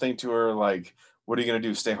say something to her like, "What are you gonna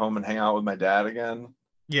do? Stay home and hang out with my dad again?"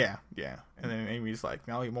 Yeah, yeah. And then Amy's like,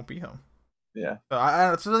 no, he won't be home. Yeah.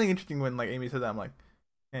 So it's something interesting when like Amy said that. I'm like,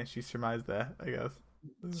 yeah, she surmised that. I guess.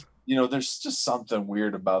 There's just something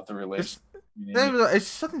weird about the relationship. It's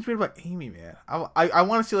something's weird about Amy, man. I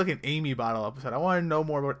want to see like an Amy bottle episode. I want to know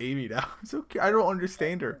more about Amy now. I'm so I don't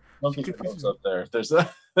understand her. I don't She think confuses it me. up there. There's a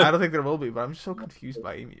I don't think there will be, but I'm just so confused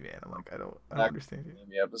by Amy, man. I'm like, I don't understand you.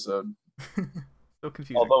 Amy episode. So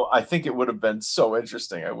confusing. Although I think it would have been so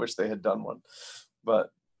interesting. I wish they had done one,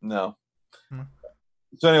 but no. Hmm.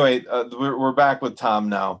 So anyway, we're back with Tom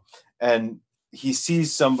now, and he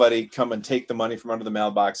sees somebody come and take the money from under the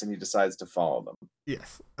mailbox, and he decides to follow them.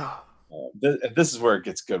 Yes. Oh. This is where it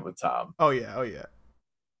gets good with Tom. Oh yeah. Oh yeah.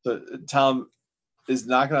 So Tom is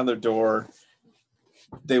knocking on their door.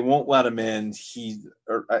 They won't let him in.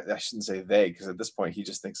 I shouldn't say they, because at this point he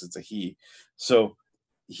just thinks it's a he. So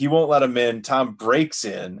he won't let him in. Tom breaks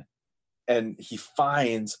in, and he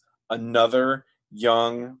finds another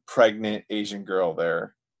young, pregnant Asian girl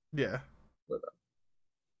there. Yeah. With him.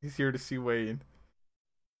 He's here to see Wayne.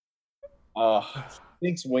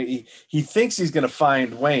 He thinks he's gonna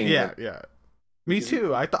find Wayne. Yeah, yeah. Me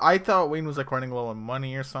too. I thought Wayne was like running low on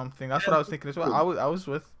money or something. That's what I was thinking as well. I was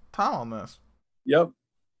with Tom on this. Yep.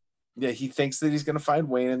 Yeah, he thinks that he's gonna find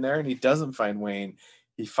Wayne in there, and he doesn't find Wayne.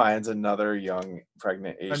 He finds another young,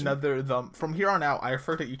 pregnant Asian. From here on out, I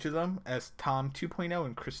refer to each of them as Tom 2.0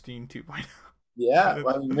 and Christine 2.0. Yeah,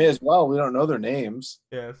 well, we may as well. We don't know their names.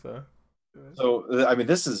 Yeah, so. So I mean,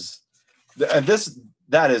 that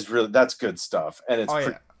is really, that's good stuff, and it's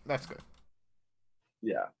yeah, that's good.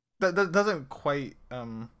 Yeah, that doesn't quite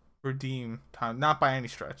redeem Tom, not by any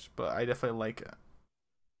stretch, but I definitely like it.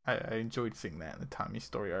 I enjoyed seeing that in the Tommy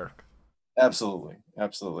story arc. Absolutely.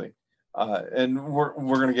 And we're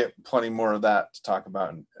gonna get plenty more of that to talk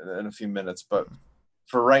about in a few minutes, but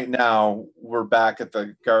for right now, we're back at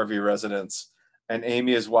the Garvey residence, and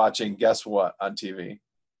Amy is watching, guess what, on TV?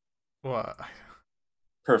 What?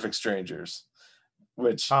 Perfect Strangers,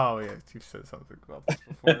 which oh yeah, you said something about this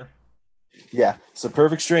before. Yeah. So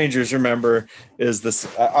Perfect Strangers, remember, is this?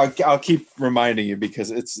 I'll keep reminding you because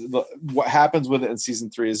it's what happens with it in season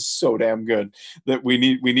 3 is so damn good that we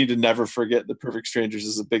need to never forget that Perfect Strangers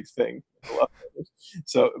is a big thing. I love it.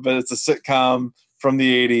 So, but it's a sitcom from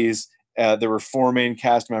the '80s. There were 4 main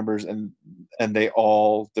cast members, and they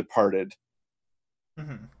all departed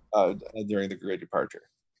Hmm. during the Great Departure.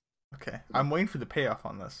 Okay, I'm waiting for the payoff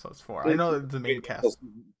on this. So it's 4. I know the main cast.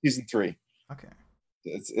 Season 3. Okay,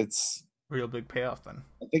 It's real big payoff then.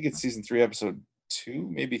 I think it's season 3, episode 2,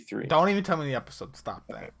 maybe 3. Don't even tell me the episode. Stop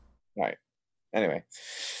Okay. that. All right. Anyway,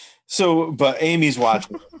 so but Amy's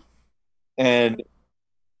watching, and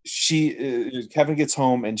Kevin gets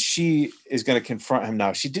home, and she is going to confront him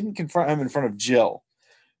now. She didn't confront him in front of Jill,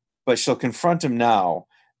 but she'll confront him now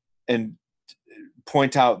and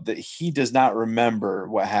point out that he does not remember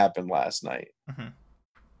what happened last night. Hmm.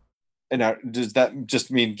 And now, does that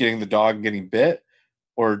just mean getting the dog and getting bit,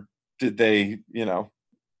 or did they, Yeah.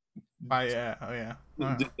 Oh yeah.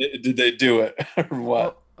 did they do it or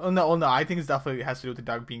what? No. I think it's definitely has to do with the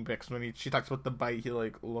dog being bit. 'Cause when she talks about the bite, he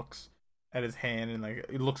like looks at his hand and like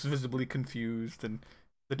he looks visibly confused and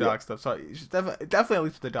the dog stuff. So it's definitely at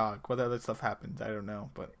least with the dog. Whether other stuff happens, I don't know,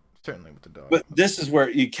 but certainly with the dog. But this is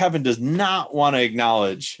where Kevin does not want to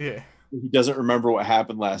acknowledge Yeah. he doesn't remember what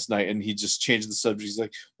happened last night, and he just changed the subject. He's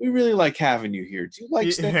like, "We really like having you here. Do you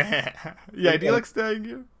like staying?" Yeah. Do you like staying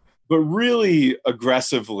here? But really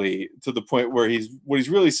aggressively, to the point where what he's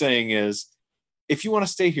really saying is, if you want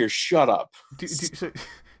to stay here, shut up. So,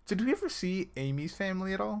 did we ever see Amy's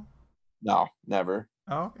family at all? No, never.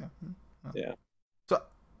 Oh, okay. Oh. Yeah. So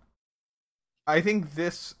I think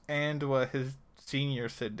this and what his senior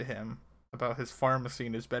said to him about his pharmacy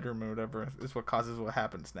and his bedroom or whatever is what causes what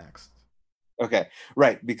happens next. Okay,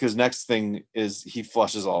 right. Because next thing is he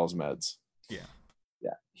flushes all his meds. Yeah.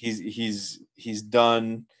 Yeah. He's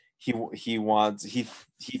done. He wants he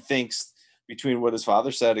thinks between what his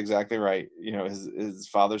father said, exactly right. His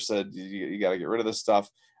father said you got to get rid of this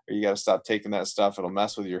stuff, or you got to stop taking that stuff. It'll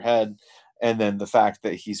mess with your head. And then the fact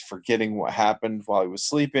that he's forgetting what happened while he was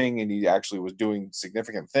sleeping, and he actually was doing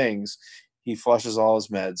significant things. He flushes all his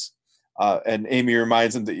meds. And Amy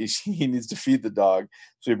reminds him that he needs to feed the dog.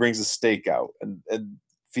 So he brings a steak out and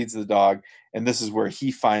feeds the dog. And this is where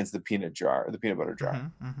he finds the peanut butter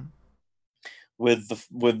jar, Mm-hmm.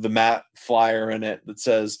 with the Matt flyer in it that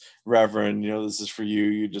says, "Reverend, this is for you.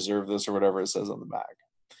 You deserve this," or whatever it says on the back.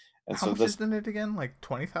 And How so much is in it again? Like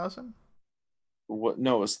 20,000? what?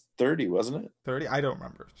 No, it was 30, wasn't it? 30? I don't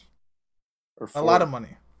remember. Or A 40? lot of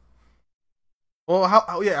money. Well,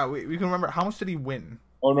 how yeah, we can remember how much did he win?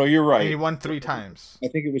 Oh no, you're right. He won 3 times. I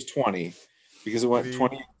think it was 20 because it went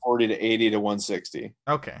 20, 40 to 80 to 160.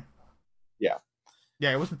 Okay. Yeah.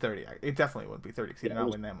 Yeah, it wasn't 30. It definitely wouldn't be 30 because he did not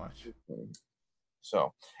win that much.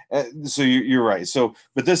 So you're right. So,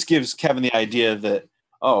 but this gives Kevin the idea that,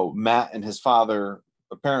 oh, Matt and his father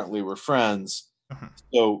apparently were friends. Mhm.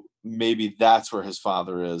 So maybe that's where his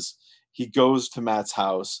father is. He goes to Matt's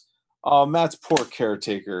house. Oh, Matt's poor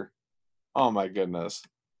caretaker. Oh my goodness.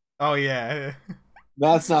 Oh yeah.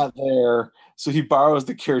 Matt's not there. So he borrows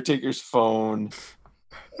the caretaker's phone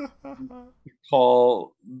to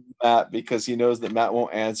call Matt because he knows that Matt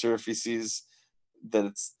won't answer if he sees that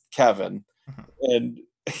it's Kevin. And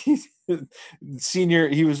senior,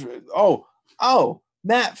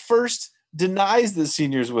 Matt first denies the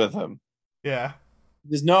senior's with him. Yeah.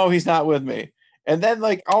 He says, "No, he's not with me." And then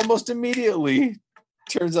like almost immediately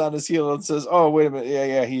turns on his heel and says, "Oh, wait a minute.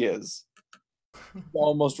 Yeah, he is."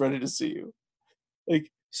 Almost ready to see you.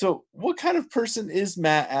 Like, so what kind of person is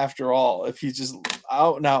Matt after all if he's just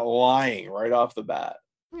out and out lying right off the bat?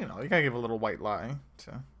 You gotta give a little white lie.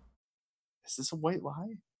 Is this a white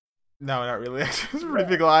lie? No, not really. Actually, it's a pretty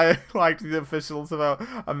big lie. Like to the officials about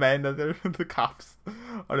a man that they're the cops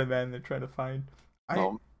on a man they're trying to find.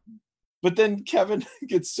 But then Kevin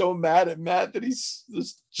gets so mad at Matt that he's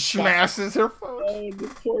just smashes her phone. The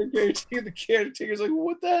poor caretaker. The caretaker's like,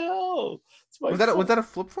 "What the hell?" Was that a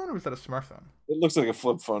flip phone or was that a smartphone? It looks like a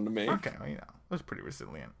flip phone to me. Okay, well, it was pretty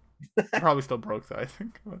resilient. Probably still broke though, I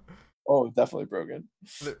think. Oh, definitely broken.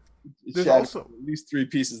 There's also at least 3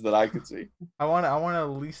 pieces that I could see. I want to at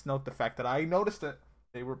least note the fact that I noticed that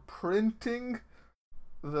they were printing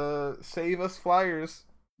the Save Us flyers.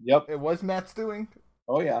 Yep, it was Matt's doing.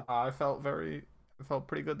 Oh yeah, I felt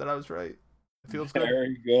pretty good that I was right. It feels good.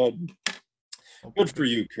 Very good. Good for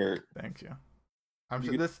you, Kurt. Thank you. I'm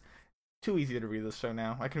sure this too easy to read this show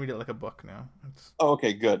now. I can read it like a book now.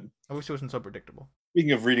 Okay, good. I wish it wasn't so predictable.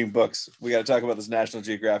 Speaking of reading books, we got to talk about this National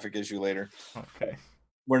Geographic issue later. Okay.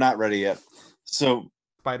 We're not ready yet. So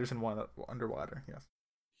spiders in underwater. Yes.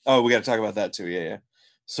 Oh, we got to talk about that too. Yeah.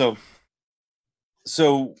 So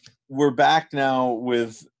So we're back now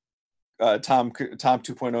with Tom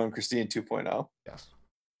 2.0 and Christine 2.0. Yes.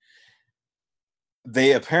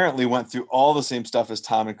 They apparently went through all the same stuff as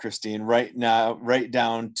Tom and Christine right now, right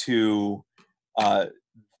down to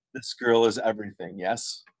this girl is everything.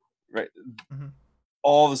 Yes, right. Mm-hmm.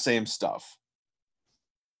 All the same stuff.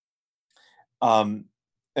 And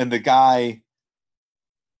the guy,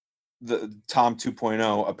 the Tom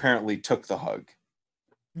 2.0, apparently took the hug.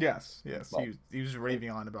 Yes. He was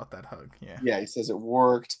raving on about that hug. Yeah. Yeah, he says it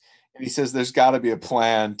worked. And he says there's got to be a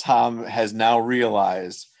plan. Tom has now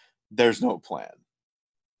realized there's no plan.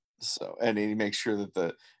 So, and he makes sure that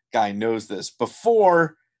the guy knows this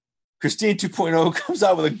before Christine 2.0 comes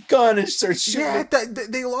out with a gun and starts shooting. Yeah,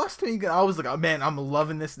 they lost me. I was like, oh man, I'm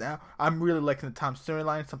loving this now. I'm really liking the Tom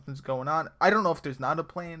storyline. Something's going on. I don't know if there's not a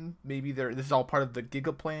plan. Maybe this is all part of the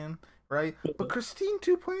Giga plan, right? But Christine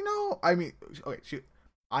 2.0, I mean, okay,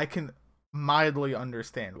 I can mildly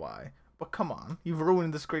understand why. But come on, you've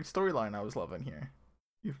ruined this great storyline I was loving here.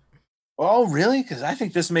 Oh, really? Because I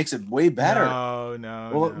think this makes it way better.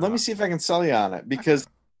 No. Well, let me see if I can sell you on it. Because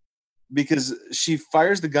she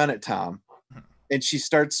fires the gun at Tom, and she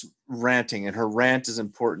starts ranting, and her rant is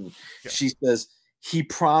important. Yeah. She says, he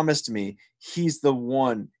promised me. He's the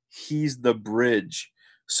one. He's the bridge.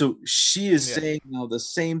 So she is saying now the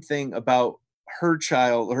same thing about her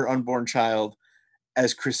child, her unborn child,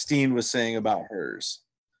 as Christine was saying about hers.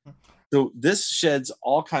 So this sheds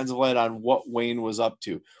all kinds of light on what Wayne was up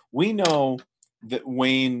to. We know that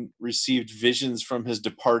Wayne received visions from his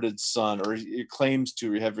departed son, or he claims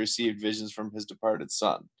to have received visions from his departed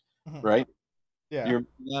son, right? Yeah. You remember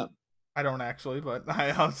that? I don't actually, but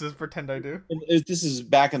I'll just pretend I do. And this is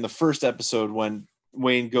back in the first episode when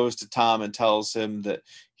Wayne goes to Tom and tells him that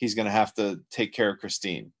he's going to have to take care of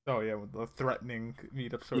Christine. Oh yeah, with the threatening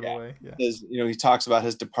meetup sort of way. Yeah. Because, he talks about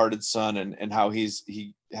his departed son and how he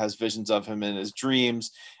has visions of him in his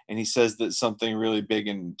dreams, and he says that something really big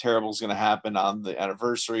and terrible is going to happen on the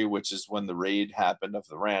anniversary, which is when the raid happened of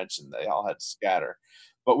the ranch and they all had to scatter.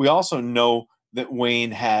 But we also know that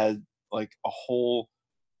Wayne had like a whole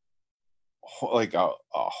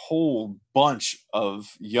bunch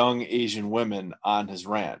of young Asian women on his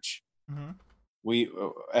ranch. Mm-hmm.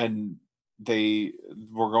 They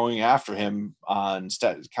were going after him on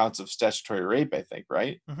counts of statutory rape, I think,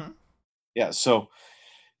 right? Mm-hmm. Yeah, so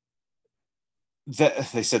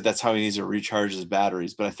they said that's how he needs to recharge his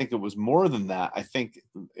batteries, but I think it was more than that. I think,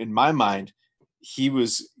 in my mind, he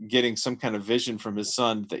was getting some kind of vision from his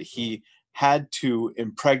son that he had to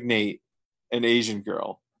impregnate an Asian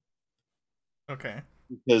girl. Okay.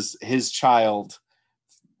 Because his child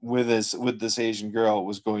with this Asian girl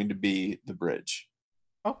was going to be the bridge.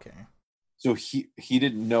 Okay. So he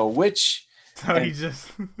didn't know which. So he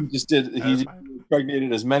just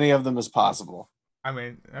impregnated as many of them as possible. I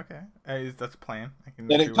mean, okay, that's a plan.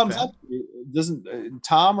 And it comes up. Doesn't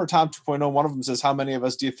Tom or Tom 2.0? One of them says, "How many of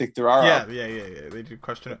us do you think there are?" Yeah. They do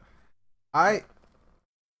question it. I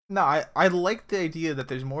like the idea that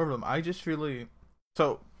there's more of them. I just really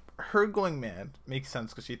her going mad makes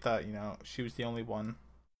sense because she thought she was the only one.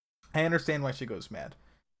 I understand why she goes mad.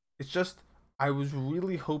 It's just I was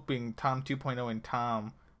really hoping Tom 2.0 and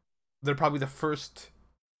Tom, they're probably the first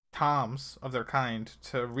Toms of their kind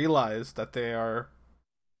to realize that they are,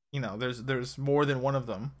 there's more than one of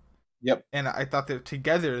them. Yep. And I thought that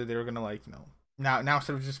together they were gonna now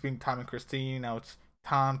instead of just being Tom and Christine, now it's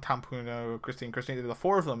Tom 2.0, Christine. They're the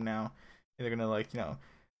four of them now, and they're gonna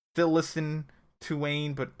still listen to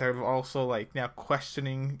Wayne, but they're also now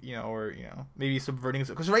questioning, or maybe subverting it.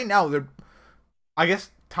 Because right now I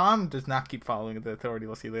guess Tom does not keep following the authority.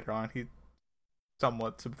 We'll see later on. He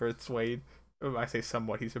somewhat subverts Wade. I say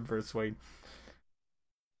somewhat. He subverts Wade.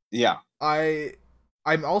 Yeah.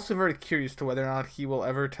 I'm also very curious to whether or not he will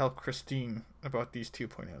ever tell Christine about these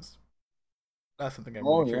 2.0s. That's something I'm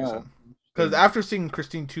really curious on. Because after seeing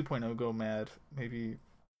Christine 2.0 go mad, maybe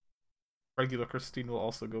regular Christine will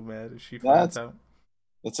also go mad if she finds out.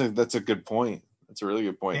 That's a good point. That's a really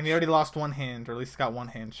good point. And he already lost one hand, or at least got one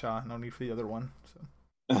hand shot. No need for the other one. So.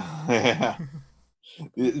 Yeah.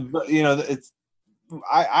 But it's.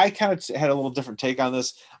 I kind of had a little different take on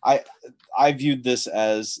this. I viewed this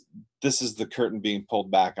as this is the curtain being pulled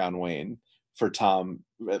back on Wayne for Tom,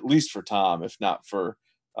 at least for Tom, if not for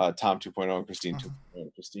Tom 2.0 and Christine 2.0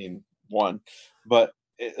 and Christine 1. But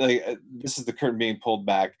this is the curtain being pulled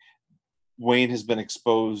back. Wayne has been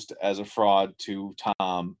exposed as a fraud to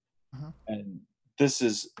Tom, and this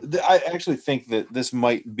is. I actually think that this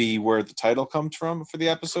might be where the title comes from for the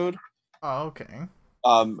episode. Oh, okay.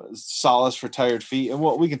 Solace for tired feet, and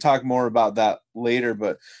we can talk more about that later,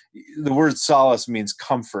 but the word solace means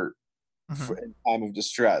comfort. Mm-hmm. in time of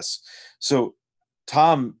distress. So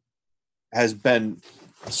Tom has been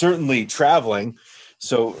certainly traveling,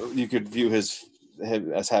 so you could view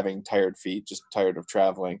him as having tired feet, just tired of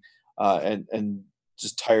traveling, and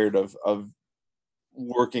just tired of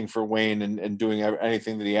working for Wayne and doing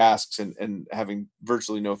anything that he asks and having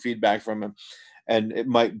virtually no feedback from him. And it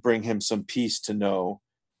might bring him some peace to know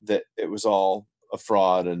that it was all a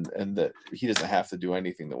fraud and that he doesn't have to do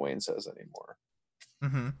anything that Wayne says anymore.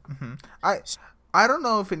 Mm-hmm. Mm-hmm. I don't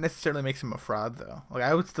know if it necessarily makes him a fraud though. Like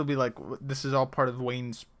I would still be like, this is all part of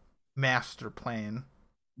Wayne's master plan.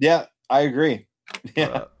 Yeah, I agree.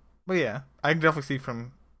 Yeah. But yeah, I can definitely see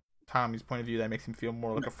from Tommy's point of view that makes him feel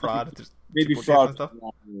more like a fraud if there's Maybe duplicates fraud, and stuff.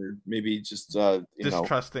 or maybe just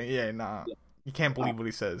Distrusting, yeah, nah. yeah, You can't believe what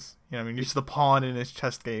he says. You know what I mean? You're just a pawn in his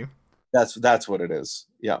chess game. that's what it is.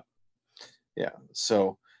 Yeah, yeah.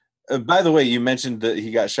 So, by the way, you mentioned that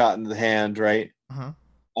he got shot in the hand, right? Uh-huh.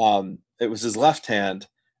 It was his left hand,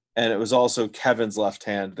 and it was also Kevin's left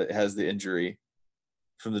hand that has the injury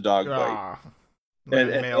from the dog bite. Ah, like And,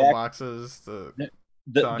 the and mailboxes, the the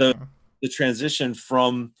the dog. the transition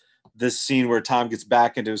from this scene where Tom gets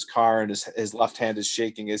back into his car and his left hand is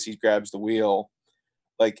shaking as he grabs the wheel,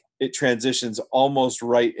 like it transitions almost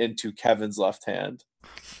right into Kevin's left hand.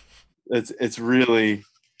 It's really,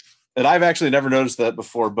 and I've actually never noticed that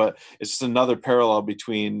before, but it's just another parallel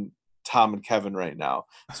between Tom and Kevin right now.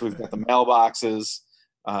 So we've got the mailboxes,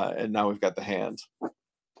 and now we've got the hand.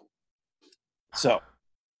 So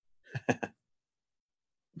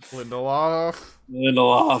Lindelof.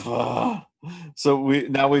 Lindelof. So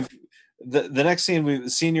we've the next scene.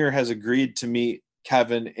 Senior has agreed to meet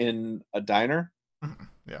Kevin in a diner.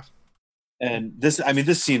 Yeah. And this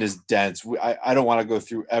scene is dense. I don't want to go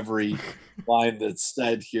through every line that's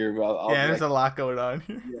said here. But Yeah, there's a lot going on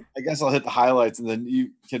here. I guess I'll hit the highlights, and then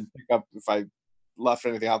you can pick up if I left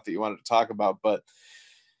anything out that you wanted to talk about. But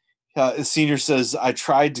Senior says, "I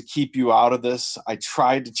tried to keep you out of this. I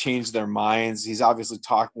tried to change their minds." He's obviously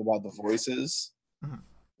talking about the voices. Mhm.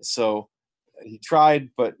 So he tried,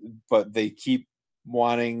 but they keep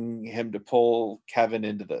wanting him to pull Kevin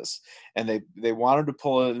into this, and they wanted to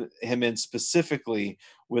pull him in specifically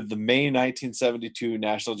with the May 1972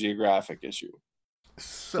 National Geographic issue.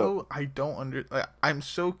 So So I don't I'm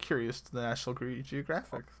so curious to the National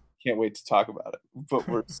Geographic. can't wait to talk about it, but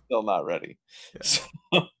we're still not ready. Yeah.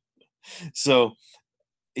 So, so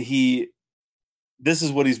he this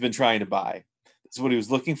is what he's been trying to buy. This is what he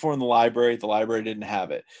was looking for in the library. The library didn't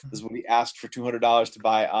have it. This is what he asked for $200 to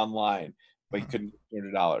buy online, but he couldn't get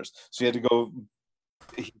 $200. So he had to go.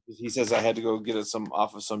 He says I had to go get it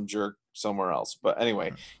off of some jerk somewhere else. But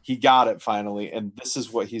anyway, he got it finally, and this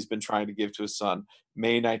is what he's been trying to give to his son.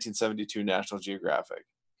 May 1972 National Geographic,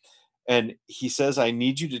 and he says I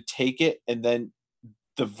need you to take it, and then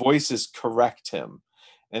the voices correct him,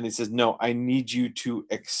 and he says no, I need you to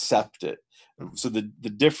accept it. So the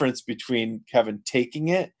difference between Kevin taking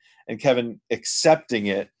it and Kevin accepting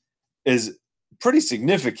it is pretty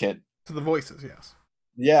significant. To the voices, yes.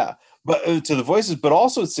 Yeah, but to the voices, but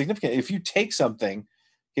also it's significant. If you take something,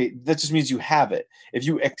 okay, that just means you have it. If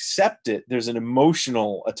you accept it, there's an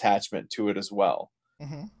emotional attachment to it as well.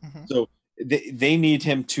 Mm-hmm, mm-hmm. So they need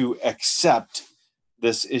him to accept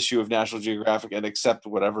this issue of National Geographic and accept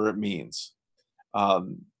whatever it means.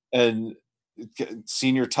 And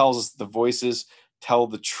Senior tells us the voices tell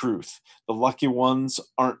the truth. The lucky ones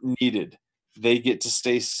aren't needed. They get to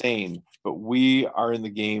stay sane, but we are in the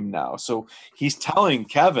game now. So he's telling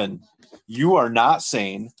Kevin, you are not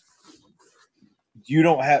sane. You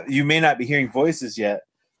may not be hearing voices yet,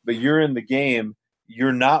 but you're in the game.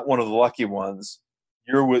 You're not one of the lucky ones.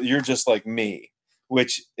 You're just like me,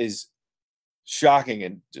 which is shocking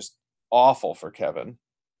and just awful for Kevin.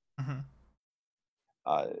 Mm-hmm.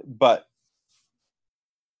 But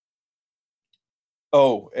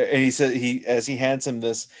and he said as he hands him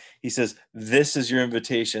this, he says, "This is your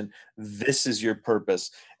invitation. This is your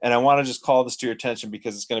purpose." And I want to just call this to your attention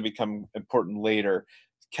because it's going to become important later.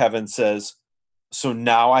 Kevin says, "So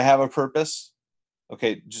now I have a purpose."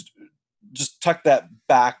 Okay, just tuck that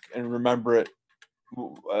back and remember it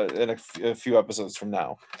in a few episodes from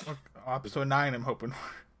now. Episode 9, I'm hoping.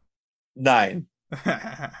 9.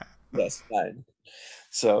 Yes, 9.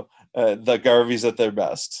 So the Garveys at their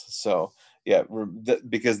best. So yeah,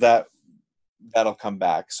 because that'll come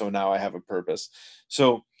back. So now I have a purpose.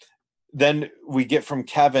 So then we get from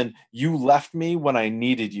Kevin, you left me when I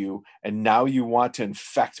needed you, and now you want to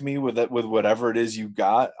infect me with it, with whatever it is you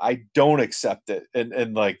got. I don't accept it.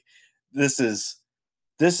 And like this is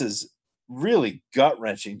really gut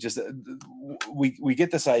wrenching. Just we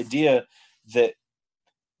get this idea that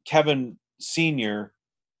Kevin Senior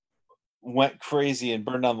went crazy and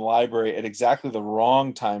burned down the library at exactly the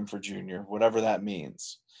wrong time for Junior, whatever that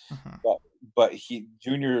means. Mhm. But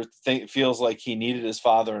Junior feels like he needed his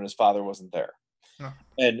father and his father wasn't there. No.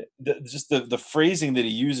 And just the phrasing that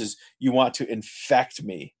he uses, you want to infect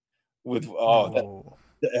me with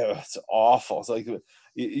it's awful. It's like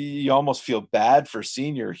you almost feel bad for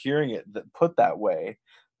Senior hearing it put that way,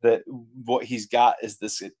 that what he's got is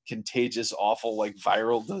this contagious, awful, like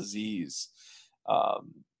viral disease.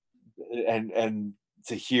 And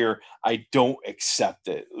to hear, I don't accept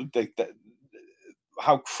it, like that,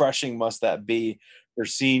 how crushing must that be for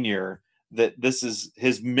Senior, that this is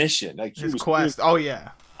his mission, like he His was quest. Oh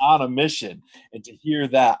yeah. on a mission, and to hear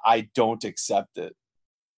that, I don't accept it.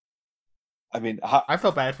 I mean, I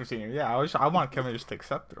felt bad for Senior. Yeah, I want Kevin just to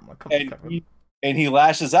accept it. I'm like, come on, Kevin. He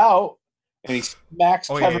lashes out and he smacks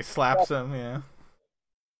Oh Kevin. yeah, he slaps him. Yeah.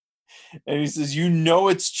 And he says, "You know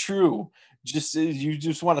it's true. You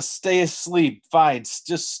just want to stay asleep. Fine,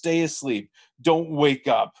 just stay asleep. Don't wake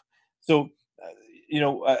up." So,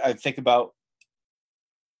 I think about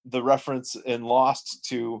the reference in Lost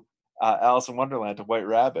to Alice in Wonderland, to White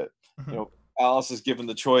Rabbit. Mhm. Alice is given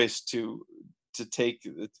the choice to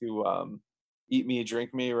eat me,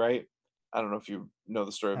 drink me, right? I don't know if you know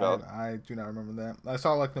the story about. I do not remember that. I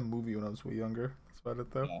saw like the movie when I was way younger. That's about it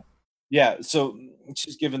though. Yeah. So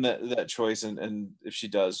she's given that choice, and if she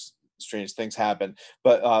does, strange things happen.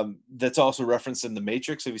 But that's also referenced in The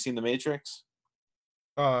Matrix. Have you seen The Matrix?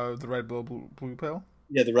 The red blue pill.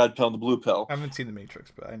 Yeah, the red pill and the blue pill. I haven't seen the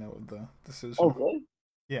Matrix, but I know the decision. Oh, really?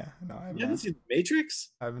 Yeah, no, I have You haven't not. seen The Matrix?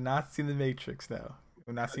 I have not seen the Matrix. No,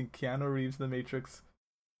 I've not seen Keanu Reeves in the Matrix.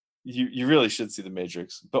 You really should see The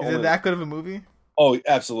Matrix. But Is it that good of a movie? Oh,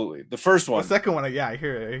 absolutely. The first one. The second one, yeah, I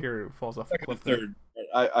hear it falls off the Second and cliff. third,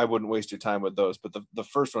 I wouldn't waste your time with those, but the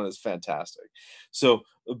first one is fantastic. So,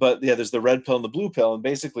 but yeah, there's the red pill and the blue pill, and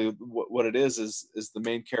basically what it is the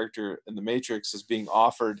main character in the Matrix is being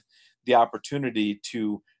offered the opportunity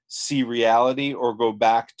to see reality or go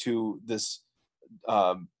back to this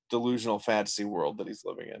delusional fantasy world that he's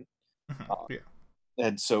living in. Yeah.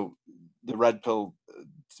 And so the red pill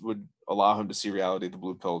would allow him to see reality. The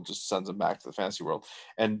blue pill just sends him back to the fantasy world,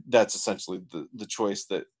 and that's essentially the choice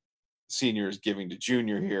that Senior is giving to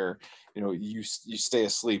Junior here. You stay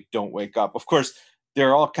asleep, don't wake up. Of course, there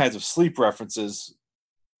are all kinds of sleep references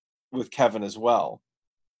with Kevin as well,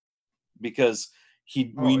 because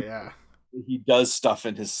he does stuff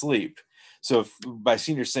in his sleep. So if by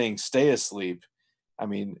Senior saying stay asleep, I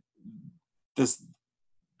mean this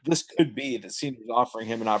could be that Senior is offering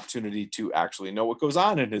him an opportunity to actually know what goes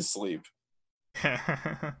on in his sleep.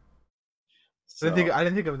 So. I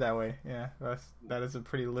didn't think of it that way. Yeah, that is a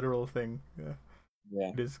pretty literal thing.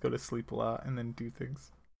 Yeah. Just go to sleep a lot and then do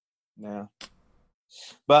things. Yeah.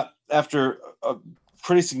 But after a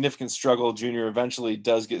pretty significant struggle, Junior eventually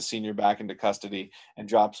does get Senior back into custody and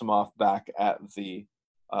drops him off back at the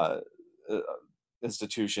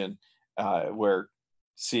institution, where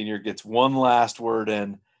Senior gets one last word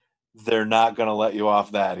in. They're not going to let you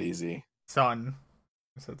off that easy. Son.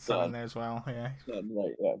 I said son in there as well. Yeah.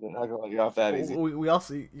 Right. Yeah, they're not going to let you off that easy. We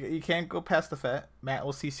also, you can't go past the fact Matt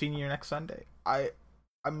will see Senior next Sunday.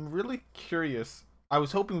 I'm really curious. I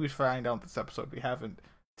was hoping we'd find out this episode. We haven't.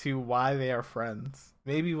 To why they are friends.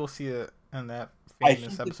 Maybe we'll see it in that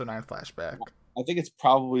famous episode 9 flashback. I think it's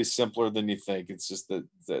probably simpler than you think. It's just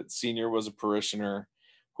that Senior was a parishioner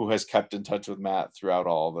who has kept in touch with Matt throughout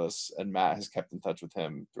all this, and Matt has kept in touch with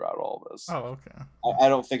him throughout all this. Oh, okay. I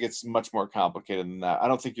don't think it's much more complicated than that. I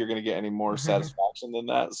don't think you're going to get any more satisfaction than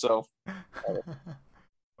that. So,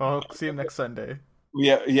 well, see you next Sunday.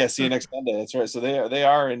 Yeah, see you next Sunday. That's right. So they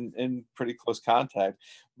are in pretty close contact.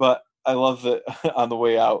 But I love that on the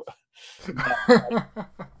way out,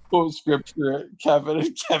 quote scripture, Kevin,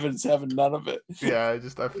 and Kevin's having none of it. Yeah,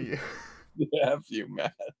 just F you. F you,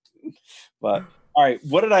 Matt. But all right,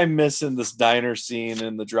 what did I miss in this diner scene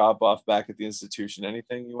and the drop off back at the institution?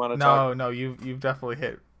 Anything you want to talk? No, you've definitely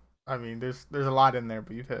hit. I mean, there's a lot in there,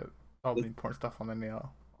 but you've hit all the important stuff on the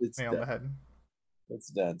nail on the head. It's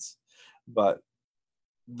dense. But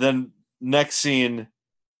then next scene,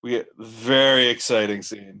 we get very exciting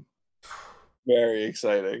scene. Very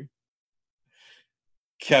exciting.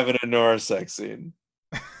 Kevin and Nora sex scene.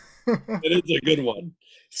 It is a good one.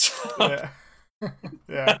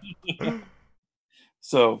 Yeah.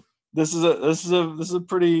 So this is a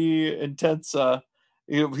pretty intense.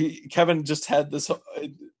 Kevin just had this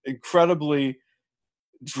incredibly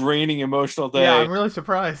draining emotional day. Yeah, I'm really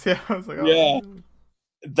surprised. Yeah, I was like, oh. Yeah,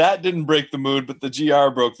 that didn't break the mood, but the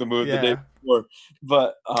GR broke the mood the day before.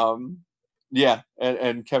 But yeah,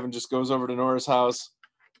 and Kevin just goes over to Nora's house,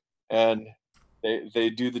 and They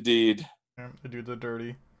do the deed. Yeah, they do the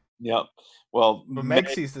dirty. Yep. Well, But Meg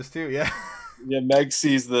sees this too. Yeah. yeah, Meg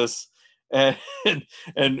sees this and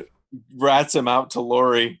and rats him out to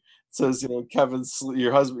Lori. Says, Kevin's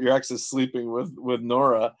your husband, your ex is sleeping with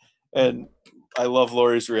Nora, and I love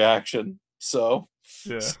Lori's reaction. So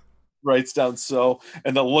Yeah. writes down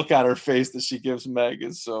and the look on her face that she gives Meg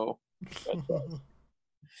is so fantastic.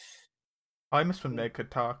 I miss when Meg could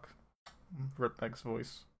talk. Rip Meg's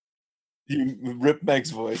voice. You rip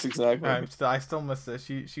Meg's voice, exactly. I still miss this.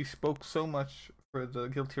 She spoke so much for the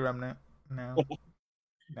Guilty Remnant. Now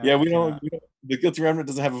Yeah, we don't. The Guilty Remnant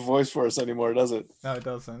doesn't have a voice for us anymore, does it? No, it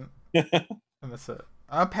doesn't. I miss it.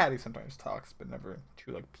 Patty sometimes talks, but never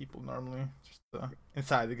to like people normally. Just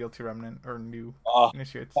inside the Guilty Remnant or new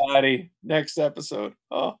initiates. Patty, next episode.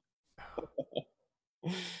 Oh,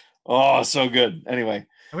 oh, so good. Anyway,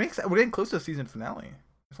 we're getting close to the season finale.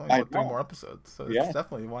 There's only 3 more episodes, so it's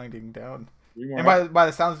definitely winding down. And by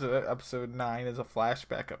the sounds of it, episode 9 is a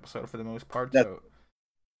flashback episode for the most part.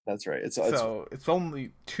 That's right. It's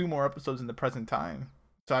only 2 more episodes in the present time.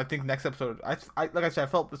 So I think next episode, I like I said, I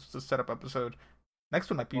felt this was a setup episode. Next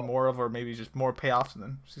one might be more of, or maybe just more payoffs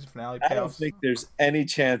than season finale payoffs. I don't think there's any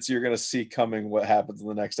chance you're gonna see coming what happens in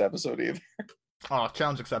the next episode either. Oh,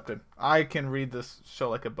 challenge accepted. I can read this show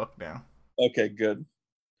like a book now. Okay, good.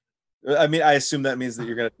 I mean, I assume that means that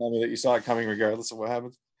you're gonna tell me that you saw it coming regardless of what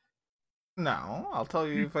happens. No, I'll tell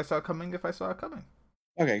you if I saw it coming. If I saw it coming.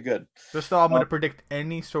 Okay, good. Just I'm going to predict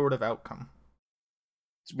any sort of outcome.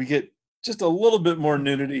 We get just a little bit more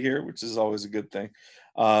nudity here, which is always a good thing,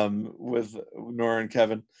 with Nora and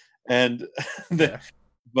Kevin. And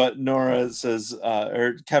but Nora says,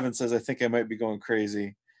 or Kevin says, I think I might be going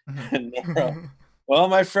crazy. And Nora, well,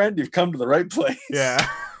 my friend, you've come to the right place. Yeah.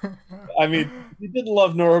 I mean, you didn't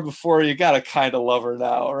love Nora before, you gotta kind of love her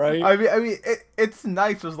now, right? I mean, it's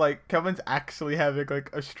nice. It's like Kevin's actually having like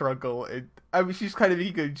a struggle. I mean, she's kind of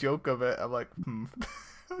making a joke of it. I'm like,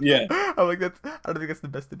 Yeah. I'm like, I don't think that's the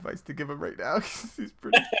best advice to give him right now.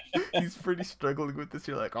 He's pretty struggling with this.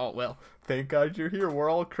 You're like, oh well, thank God you're here. We're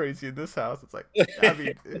all crazy in this house. It's like, I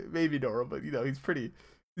mean, maybe Nora, but he's pretty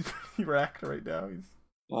racked right now.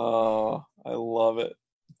 Oh, I love it.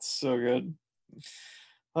 It's so good.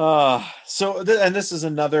 And this is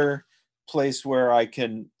another place where I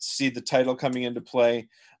can see the title coming into play.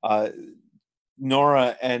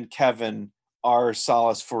 Nora and Kevin are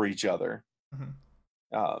solace for each other.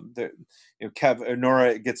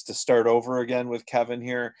 Nora gets to start over again with Kevin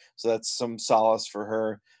here, so that's some solace for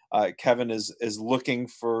her. Kevin is looking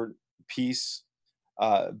for peace.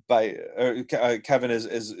 Kevin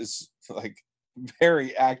is like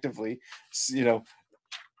very actively,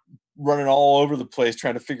 running all over the place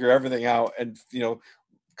trying to figure everything out, and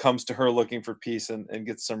comes to her looking for peace and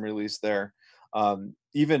gets some release there.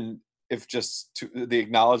 Even if just the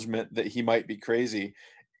acknowledgement that he might be crazy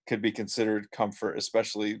could be considered comfort,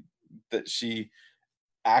 especially that she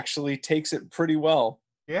actually takes it pretty well.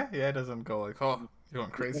 Yeah, it doesn't go like, oh, you're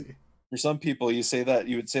going crazy. For some people, you would say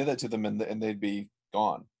that to them and they'd be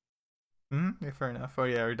gone. Yeah, fair enough. Oh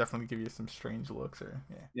yeah, or definitely give you some strange looks, or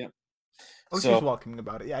yeah. Oh, she's welcoming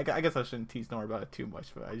about it. Yeah, I guess I shouldn't tease Nora about it too much,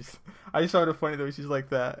 but I just found it funny the way she's like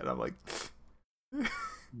that, and I'm like,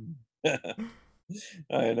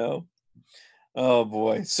 I know. Oh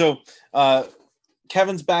boy. So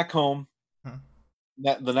Kevin's back home.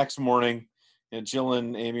 The next morning, Jill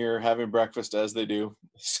and Amy are having breakfast as they do.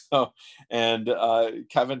 So, and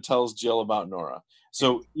Kevin tells Jill about Nora.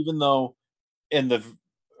 So even though in the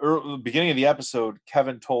beginning of the episode,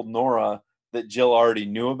 Kevin told Nora that Jill already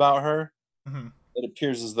knew about her, it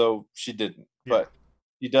appears as though she didn't, but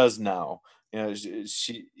he does now.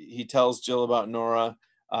 He tells Jill about Nora,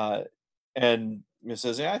 and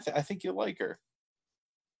says, "Yeah, I think you like her."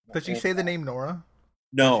 Does she say the name Nora?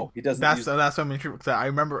 No, he doesn't. That's what I'm intrigued because I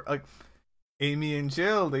remember like Amy and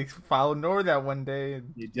Jill, they followed Nora that one day.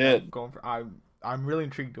 And, you did. I'm really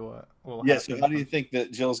intrigued to what will happen. So how do you think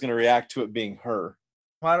that Jill's going to react to it being her?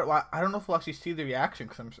 Well, I don't know if we'll actually see the reaction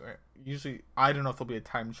because I don't know if there'll be a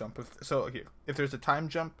time jump. If there's a time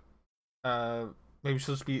jump, maybe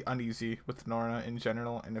she'll just be uneasy with Nora in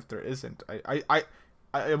general, and if there isn't,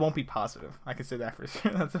 it won't be positive. I can say that for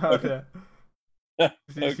sure. That's about it.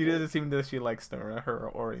 She doesn't seem that she likes Nora, her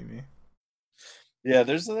or Amy. Yeah,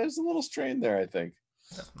 there's a little strain there, I think.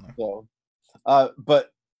 Definitely. So,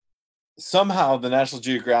 but somehow the National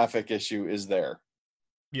Geographic issue is there.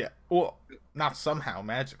 Yeah, well, not somehow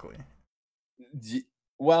magically.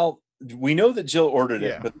 Well, we know that Jill ordered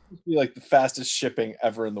it, but it would be like the fastest shipping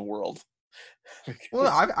ever in the world. Well,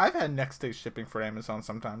 I've had next day shipping for Amazon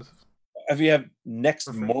sometimes. Have you had next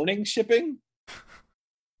morning shipping?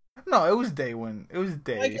 No, it was day one. It was I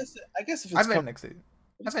day. guess I guess if I've had next day. if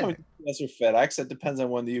I've it's had coming UPS or FedEx, it depends on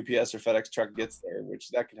when the UPS or FedEx truck gets there, which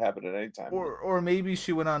that could happen at any time. or maybe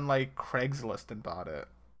she went on like Craigslist and bought it,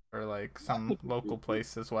 or like That some could be local true.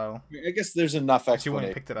 place as well. I guess there's enough She went and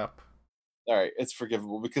explanation. picked it up. All right, it's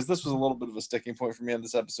forgivable because this was a little bit of a sticking point for me on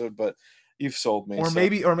this episode, but you've sold me. Or So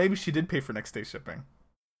maybe she did pay for next day shipping.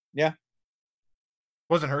 yeah,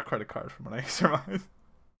 Wasn't her credit card from what I surmise.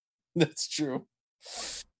 that's true.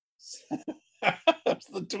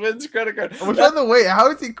 The twins' credit card. Which, by the way, how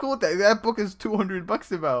is he cool with that? That book is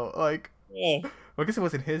 $200 about. Like, Yeah. well, I guess it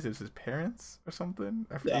wasn't his; it was his parents or something.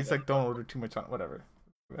 Yeah. He's like, don't order too much on whatever.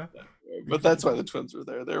 But that's why the twins were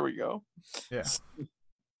there. There we go. Yeah.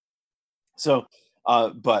 So,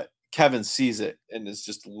 but Kevin sees it and is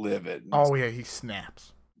just livid. Oh yeah, he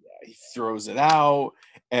snaps. He throws it out,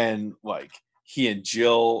 and like he and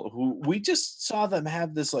Jill, who we just saw them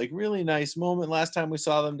have this like really nice moment last time we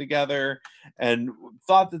saw them together, and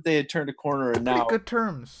thought that they had turned a corner, and Pretty now good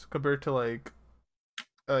terms compared to like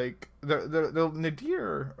the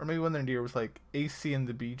Nadir, or maybe when the Nadir was like AC and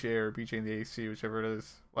the BJ, or BJ and the AC, whichever it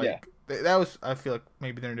is. Like Yeah. that was, I feel like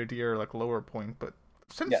maybe their Nadir like lower point, but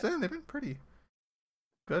since Yeah. then they've been pretty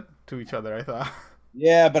good to each other, I thought.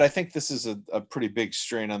 Yeah, but I think this is a pretty big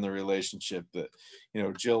strain on the relationship that,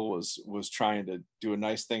 Jill was trying to do a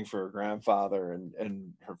nice thing for her grandfather,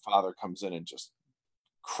 and her father comes in and just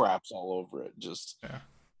craps all over it, just Yeah.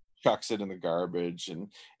 chucks it in the garbage. And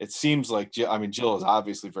it seems like Jill is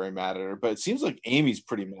obviously very mad at her, but it seems like Amy's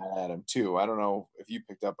pretty mad at him too. I don't know if you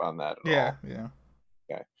picked up on that at Yeah, all. yeah.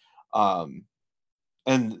 Okay.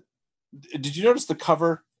 And did you notice the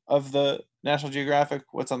cover of the National Geographic?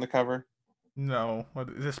 What's on the cover? No,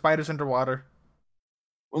 the spiders underwater.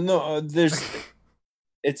 Well, no,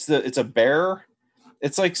 it's a bear.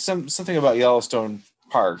 It's like something about Yellowstone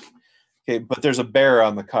Park. Okay, but there's a bear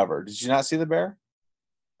on the cover. Did you not see the bear?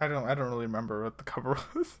 I don't really remember what the cover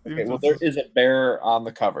was. Okay, well there is a bear on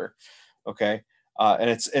the cover. Okay, and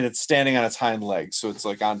it's standing on its hind legs, so it's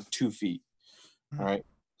like on 2 feet. All right.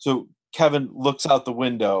 So Kevin looks out the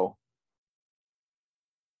window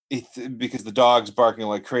because the dog's barking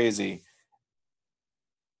like crazy,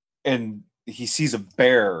 and he sees a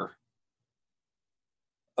bear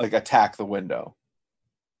like attack the window.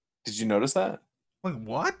 Did you notice that? Wait,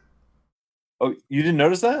 what? Oh, you didn't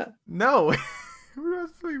notice that? No.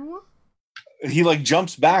 Wait, what? He like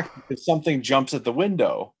jumps back because something jumps at the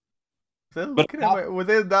window. Were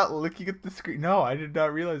they not looking at the screen? No, I did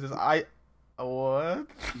not realize this. What?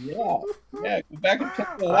 Yeah, go back and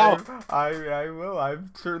check that out. I will. I've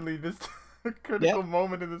certainly missed a critical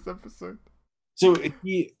moment in this episode. So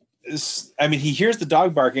he hears the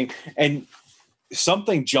dog barking, and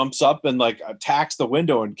something jumps up and like attacks the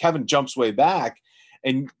window, and Kevin jumps way back,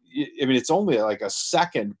 and it's only like a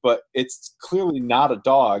second, but it's clearly not a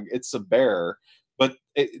dog, it's a bear. But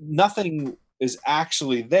nothing is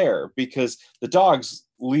actually there because the dog's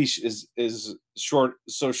leash is short,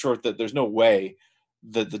 so short that there's no way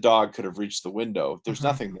that the dog could have reached the window. There's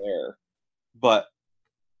nothing there, but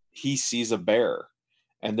he sees a bear,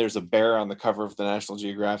 and there's a bear on the cover of the National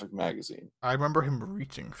Geographic magazine. I remember him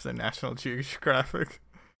reaching for the National Geographic.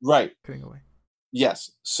 Right. Putting away.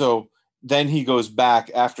 Yes. So then he goes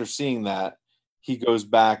back after seeing that. He goes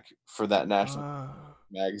back for that National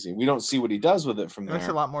magazine. We don't see what he does with it from there. It makes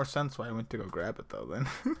a lot more sense why I went to go grab it though. Then.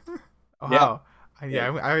 Wow.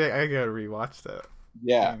 Yeah. I gotta rewatch that.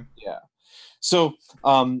 Yeah. So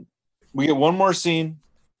we get one more scene,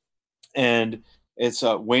 and it's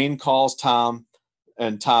Wayne calls Tom,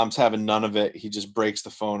 and Tom's having none of it. He just breaks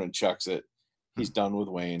the phone and chucks it. He's done with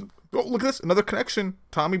Wayne. Oh, look at this! Another connection.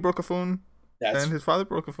 Tommy broke a phone, and his father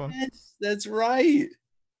broke a phone. That's right.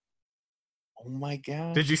 Oh my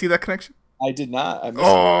god! Did you see that connection? I did not.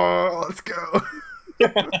 Let's go.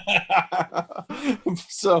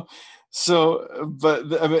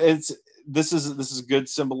 But I mean, this is good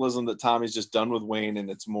symbolism that Tommy's just done with Wayne, and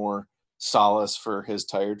it's more solace for his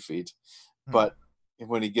tired feet. But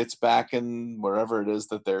when he gets back in wherever it is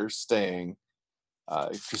that they're staying,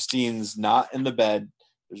 Christine's not in the bed.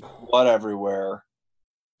 There's blood everywhere,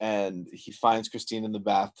 and he finds Christine in the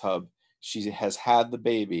bathtub. She has had the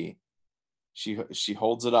baby. She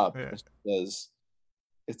holds it up and says,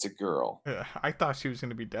 "It's a girl." Yeah, I thought she was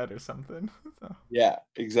gonna be dead or something. So. Yeah,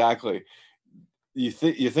 exactly. You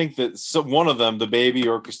think that one of them, the baby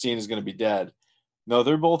or Christine, is going to be dead. No,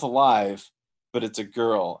 they're both alive, but it's a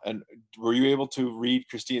girl. And were you able to read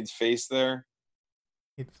Christine's face there?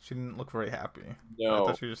 She didn't look very happy. No. I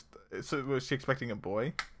thought she so was she expecting a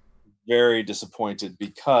boy? Very disappointed,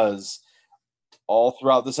 because all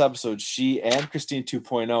throughout this episode, she and Christine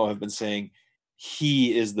 2.0 have been saying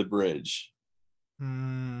he is the bridge.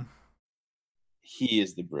 Hmm. He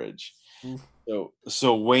is the bridge. Oof.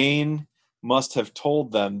 So Wayne must have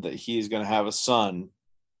told them that he is going to have a son,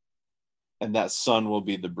 and that son will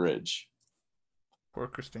be the bridge. Poor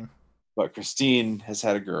Christine. But Christine has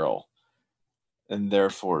had a girl, and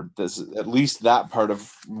therefore this, at least that part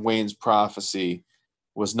of Wayne's prophecy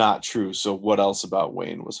was not true. So what else about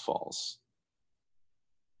Wayne was false?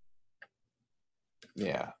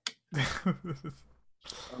 Yeah.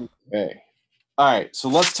 Okay. All right. So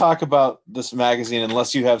let's talk about this magazine,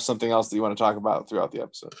 unless you have something else that you want to talk about throughout the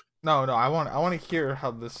episode. No, I want to hear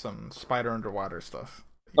how this spider underwater stuff.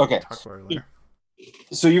 Okay. Talk about earlier.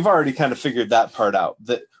 So you've already kind of figured that part out.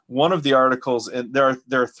 That one of the articles, and there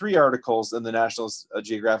are 3 articles in the National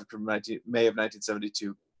Geographic from May of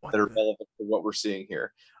 1972 that are relevant to what we're seeing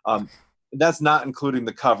here. That's not including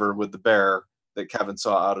the cover with the bear that Kevin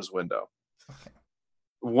saw out his window. Okay.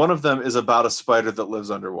 One of them is about a spider that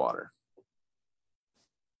lives underwater.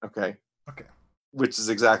 Okay. Okay. Which is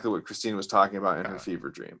exactly what Christine was talking about in her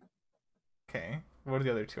fever dream. Okay. What are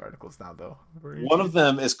the other 2 articles now, though? One of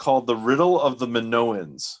them is called The Riddle of the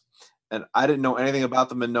Minoans. And I didn't know anything about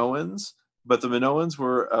the Minoans, but the Minoans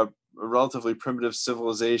were a relatively primitive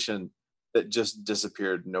civilization that just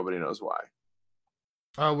disappeared. Nobody knows why.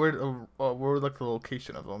 Where like the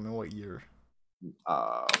location of them and what year?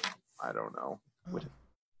 I don't know.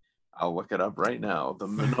 I'll look it up right now. The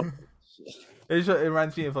Minoans. It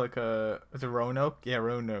reminds me of like is it Roanoke? Yeah,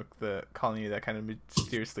 Roanoke, the colony that kind of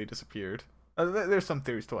mysteriously disappeared. There's some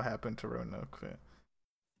theories to what happened to Roanoke.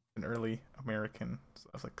 An early American, so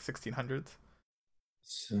it was like 1600s.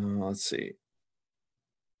 So let's see.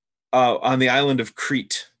 On the island of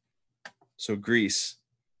Crete, so Greece.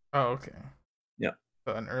 Oh, okay. Yeah.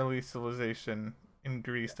 So an early civilization in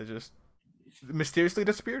Greece that just mysteriously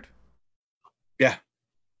disappeared. Yeah.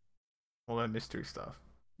 All that mystery stuff.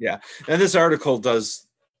 Yeah, and this article does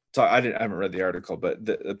talk. I haven't read the article, but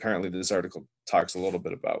apparently this article talks a little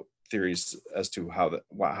bit about theories as to how it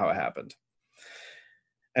happened.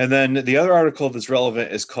 And then the other article that's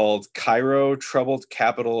relevant is called "Cairo, Troubled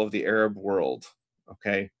Capital of the Arab World."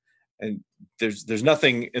 Okay, and there's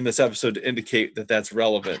nothing in this episode to indicate that that's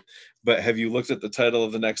relevant. But have you looked at the title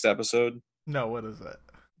of the next episode? No, what is it?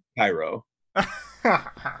 Cairo.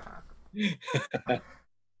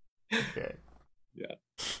 Okay. Yeah.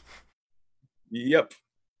 Yep.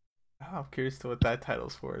 Oh, I'm curious to what that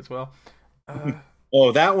title's for as well.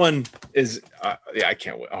 Oh, that one is yeah, I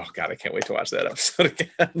can't wait. Oh god, I can't wait to watch that episode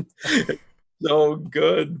again. So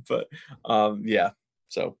good. But yeah,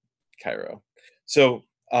 so Cairo. So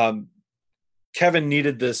Kevin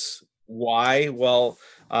needed this. Why? Well,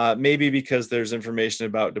 maybe because there's information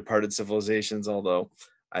about departed civilizations, although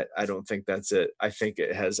I don't think that's it. I think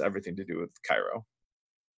it has everything to do with Cairo.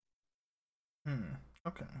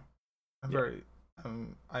 Okay.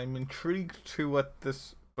 I'm intrigued to what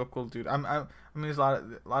this book will do. I mean, there's a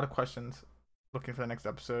lot of questions. Looking for the next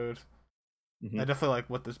episode. Mm-hmm. I definitely like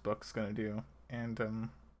what this book's gonna do, and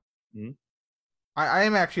mm-hmm. I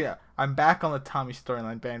am actually I'm back on the Tommy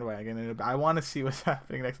storyline bandwagon, and I want to see what's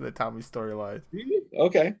happening next to the Tommy storyline.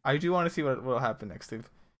 Okay. I do want to see what will happen next, Steve.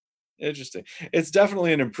 Interesting. It's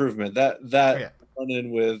definitely an improvement. That run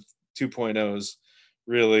in with 2.0s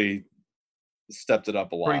really stepped it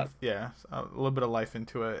up a lot. A little bit of life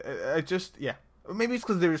into it. I just maybe it's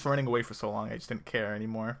because they were just running away for so long. I just didn't care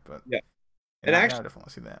anymore. But and actually, I definitely want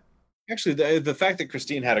to see that. Actually, the fact that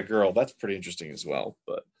Christine had a girl, that's pretty interesting as well.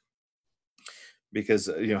 But because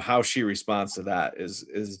how she responds to that is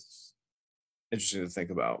interesting to think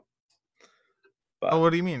about. But,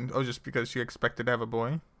 what do you mean? Oh, just because she expected to have a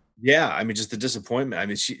boy? Yeah, I mean, just the disappointment. I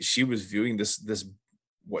mean, she was viewing this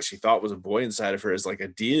what she thought was a boy inside of her as like a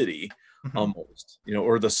deity. Mm-hmm. Almost,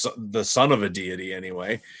 or the son of a deity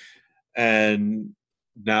anyway, and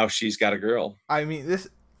now she's got a girl. I mean,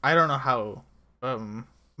 I don't know how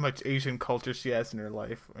much Asian culture she has in her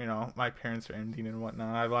life. My parents are Indian and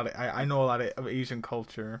whatnot. I know a lot of Asian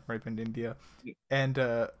culture right in India,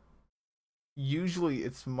 and usually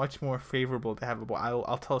it's much more favorable to have a boy.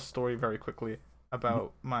 I'll tell a story very quickly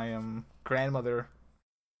about my grandmother.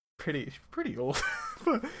 Pretty old,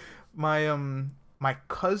 but my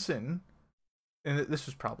cousin. And this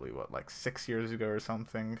was probably like 6 years ago or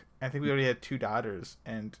something. I think we already had 2 daughters,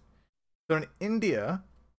 and so in India,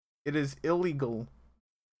 it is illegal,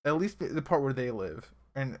 at least the part where they live.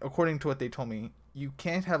 And according to what they told me, you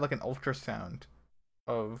can't have like an ultrasound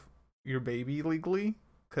of your baby legally,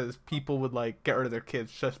 because people would like get rid of their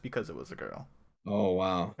kids just because it was a girl. Oh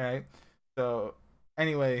wow! Right. So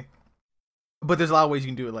anyway, but there's a lot of ways you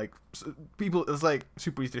can do it. Like people, it's like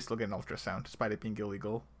super easy to still get an ultrasound despite it being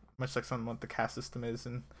illegal. much like some what the caste system is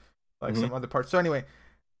and like some other parts. So anyway,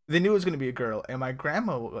 they knew it was gonna be a girl, and my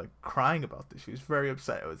grandma was like crying about this. She was very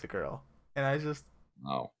upset it was a girl, and I just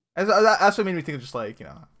Oh. that's what made me think of just like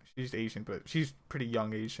she's Asian, but she's pretty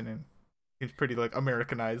young Asian and she's pretty like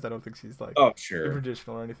Americanized. I don't think she's like Oh, sure.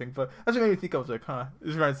 traditional or anything. But that's what made me think. I was like, huh,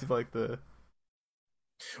 this reminds me of like the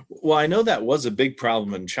Well, I know that was a big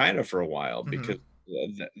problem in China for a while mm-hmm. because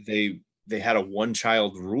they had a one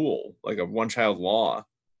child rule, like a one child law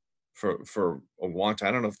for a long time.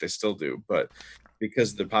 I don't know if they still do, but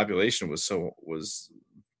because the population was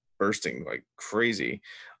bursting like crazy,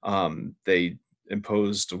 they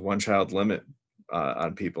imposed a one child limit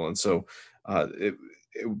on people, and so it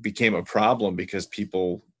became a problem because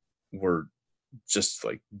people were just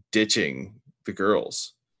like ditching the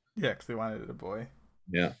girls. Yeah, because they wanted a boy.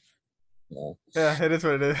 Yeah. Yeah. Yeah, it is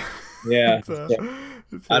what it is. Yeah. it's So,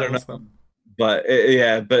 it's I don't terrible know, stuff. but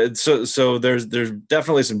yeah, but so there's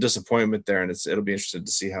definitely some disappointment there, and it'll be interesting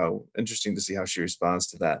to see how she responds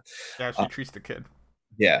to that. Yeah, Uh, she treats the kid.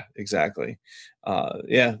 yeah, exactly.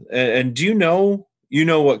 Yeah, and do you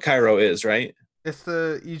know what Cairo is, right? It's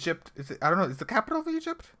the Egypt. Is it? I don't know. Is the capital of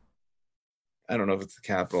Egypt? I don't know if it's the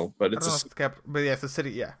capital, but I don't know if it's the capital, but yeah, it's a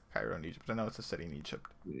city. Yeah, Cairo in Egypt. I know it's a city in Egypt.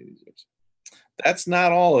 that's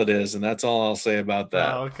not all it is, and that's all I'll say about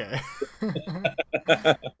that. Oh, okay.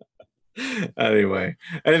 Anyway,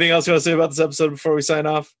 anything else you want to say about this episode before we sign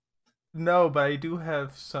off? No, but I do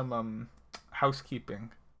have some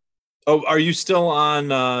housekeeping. Oh, are you still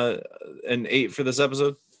on an 8 for this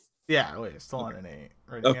episode? Yeah, wait, still on Okay. an 8.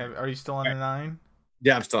 Right? Okay. Are you still on All a right. 9?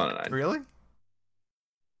 Yeah, I'm still on a 9. Really?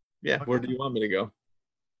 Yeah, where Okay. do you want me to go?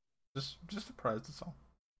 Just surprised. That's all.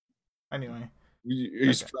 Anyway, Are you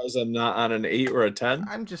okay. surprised I'm not on an 8 or a 10?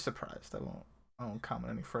 I'm just surprised. I won't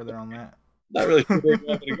comment any further on that. Not really sure where you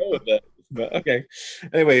want me to go with that, but okay.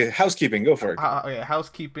 Anyway, housekeeping, go for it. Okay,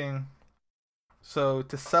 housekeeping. So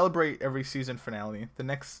to celebrate every season finale, the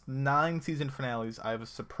next 9 season finales, I have a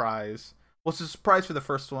surprise. Well, it's a surprise for the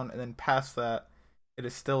first one, and then past that, it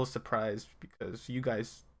is still a surprise because you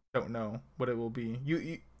guys don't know what it will be.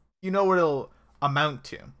 You know what it'll amount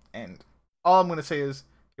to, and all I'm gonna say is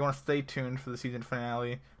you want to stay tuned for the season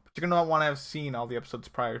finale, but you're gonna want to have seen all the episodes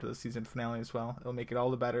prior to the season finale as well. It'll make it all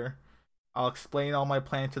the better. I'll explain all my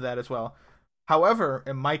plan to that as well. However,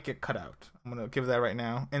 it might get cut out. I'm gonna give that right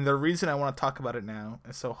now, and the reason I want to talk about it now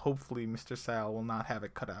is so hopefully Mr. Sal will not have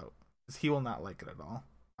it cut out, because he will not like it at all.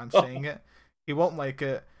 I'm saying it. He won't like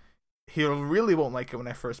it. He really won't like it when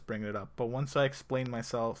I first bring it up, but once I explain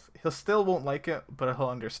myself, he'll still won't like it, but he'll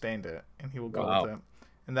understand it, and he will go Wow. with it.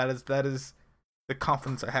 And that is the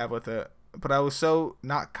confidence I have with it. But I was so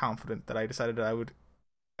not confident that I decided that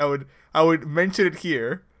I would mention it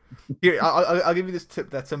here. Here, I'll give you this tip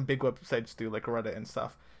that some big websites do, like Reddit and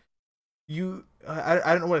stuff. I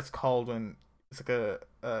don't know what it's called when it's like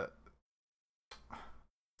a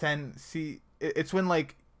 10 see it's when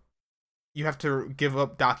like you have to give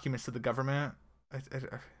up documents to the government. It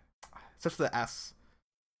starts with the S.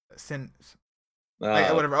 Sin.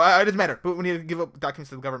 Whatever. It doesn't matter. But when you give up documents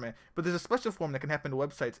to the government, but there's a special form that can happen to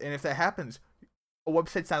websites, and if that happens, a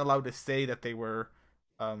website's not allowed to say that they were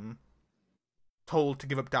told to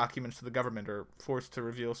give up documents to the government or forced to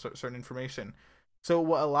reveal certain information. So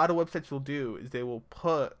what a lot of websites will do is they will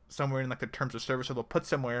put somewhere in like the terms of service, or they'll put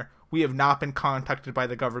somewhere, we have not been contacted by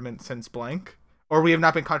the government since blank, or we have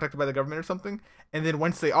not been contacted by the government or something. And then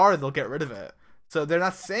once they are, they'll get rid of it. So they're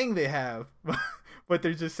not saying they have, but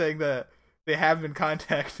they're just saying that they have been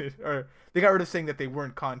contacted, or they got rid of saying that they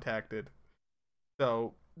weren't contacted.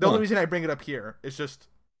 So the only reason I bring it up here is just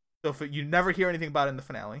so if you never hear anything about it in the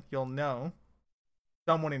finale, you'll know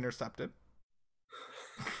someone intercepted.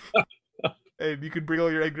 And you could bring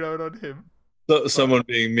all your egg out on him. So, someone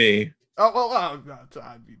being me. Oh well,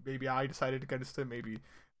 maybe I decided against it. Maybe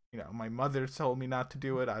my mother told me not to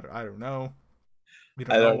do it. I don't know. We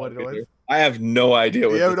don't know what it was. I have no idea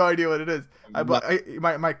what. You have no idea what it is. But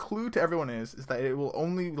my clue to everyone is that it will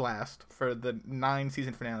only last for the 9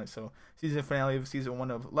 season finale. So season finale of season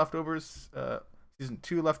 1 of Leftovers, season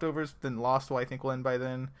 2 Leftovers, then Lost, I think will end by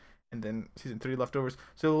then, and then season 3 Leftovers.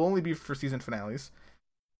 So it will only be for season finales,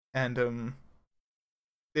 and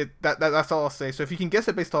that's all I'll say. So if you can guess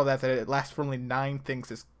it based on that it lasts for only 9 things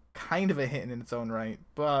is kind of a hint in its own right,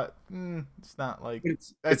 but it's not like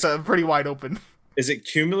it's a pretty wide open. Is it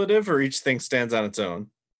cumulative or each thing stands on its own?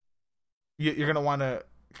 You're gonna want to.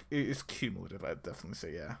 It's cumulative. I'd definitely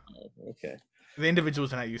say yeah. Oh, okay. The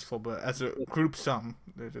individuals are not useful, but as a group sum,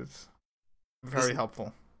 it is very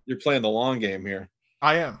helpful. You're playing the long game here.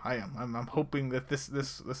 I am. I'm hoping that this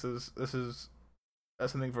is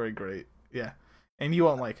something very great. Yeah, and you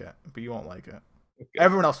won't like it, but you won't like it.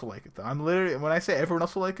 Everyone else will like it though. I'm literally when I say everyone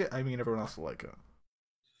else will like it, I mean everyone else will like it.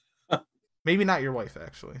 Maybe not your wife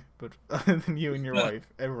actually, but other than you and your wife,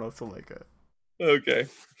 everyone else will like it. Okay.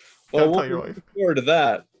 Well, Don't we'll tell your be wife. looking forward to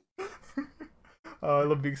that. Oh, I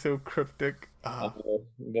love being so cryptic.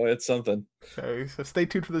 Boy, it's something. Okay, so stay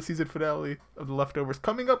tuned for the season finale of The Leftovers.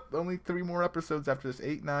 Coming up, only 3 more episodes after this,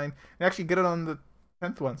 8, 9. And actually get it on the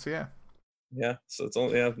 10th one, so yeah. Yeah, so it's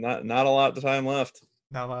only not a lot of time left.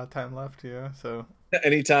 Not a lot of time left, yeah. So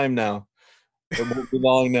Anytime now. It won't be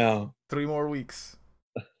long now. 3 more weeks.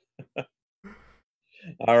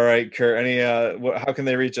 All right, Kurt. How can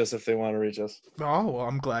they reach us if they want to reach us? Oh, well,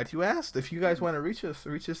 I'm glad you asked. If you guys want to reach us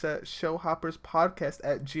at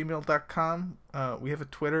showhopperspodcast@gmail.com. We have a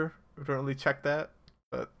Twitter. We don't really check that,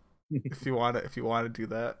 but if you want to do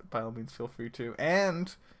that, by all means, feel free to.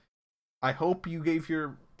 And I hope you gave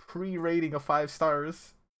your pre-rating of 5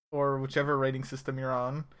 stars or whichever rating system you're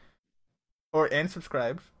on, and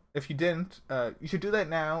subscribed. If you didn't, you should do that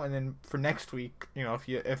now. And then for next week,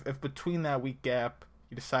 if between that week gap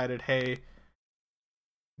you decided, hey,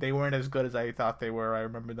 they weren't as good as I thought they were, I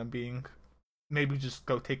remember them being, maybe just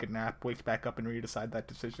go take a nap, wake back up, and redecide that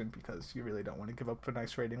decision because you really don't want to give up a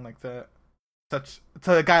nice rating like that.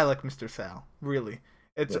 To a guy like Mr. Sal, really.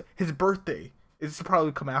 It's his birthday. It's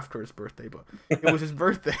probably come after his birthday, but it was his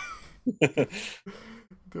birthday.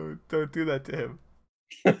 Don't do that to him.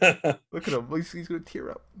 Look at him. He's gonna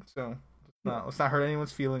tear up. So let's not hurt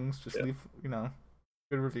anyone's feelings. Just leave,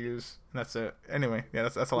 good reviews, and that's it. Anyway, yeah,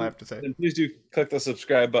 that's all I have to say. And please do click the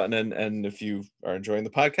subscribe button, and if you are enjoying the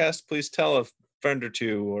podcast, please tell a friend or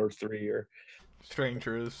 2 or 3 or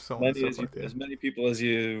strangers, so on and so forth. As many people as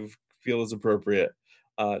you feel is appropriate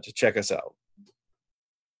to check us out.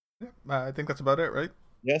 I think that's about it, right?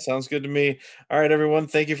 Yeah, sounds good to me. All right, everyone.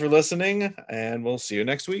 Thank you for listening, and we'll see you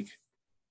next week.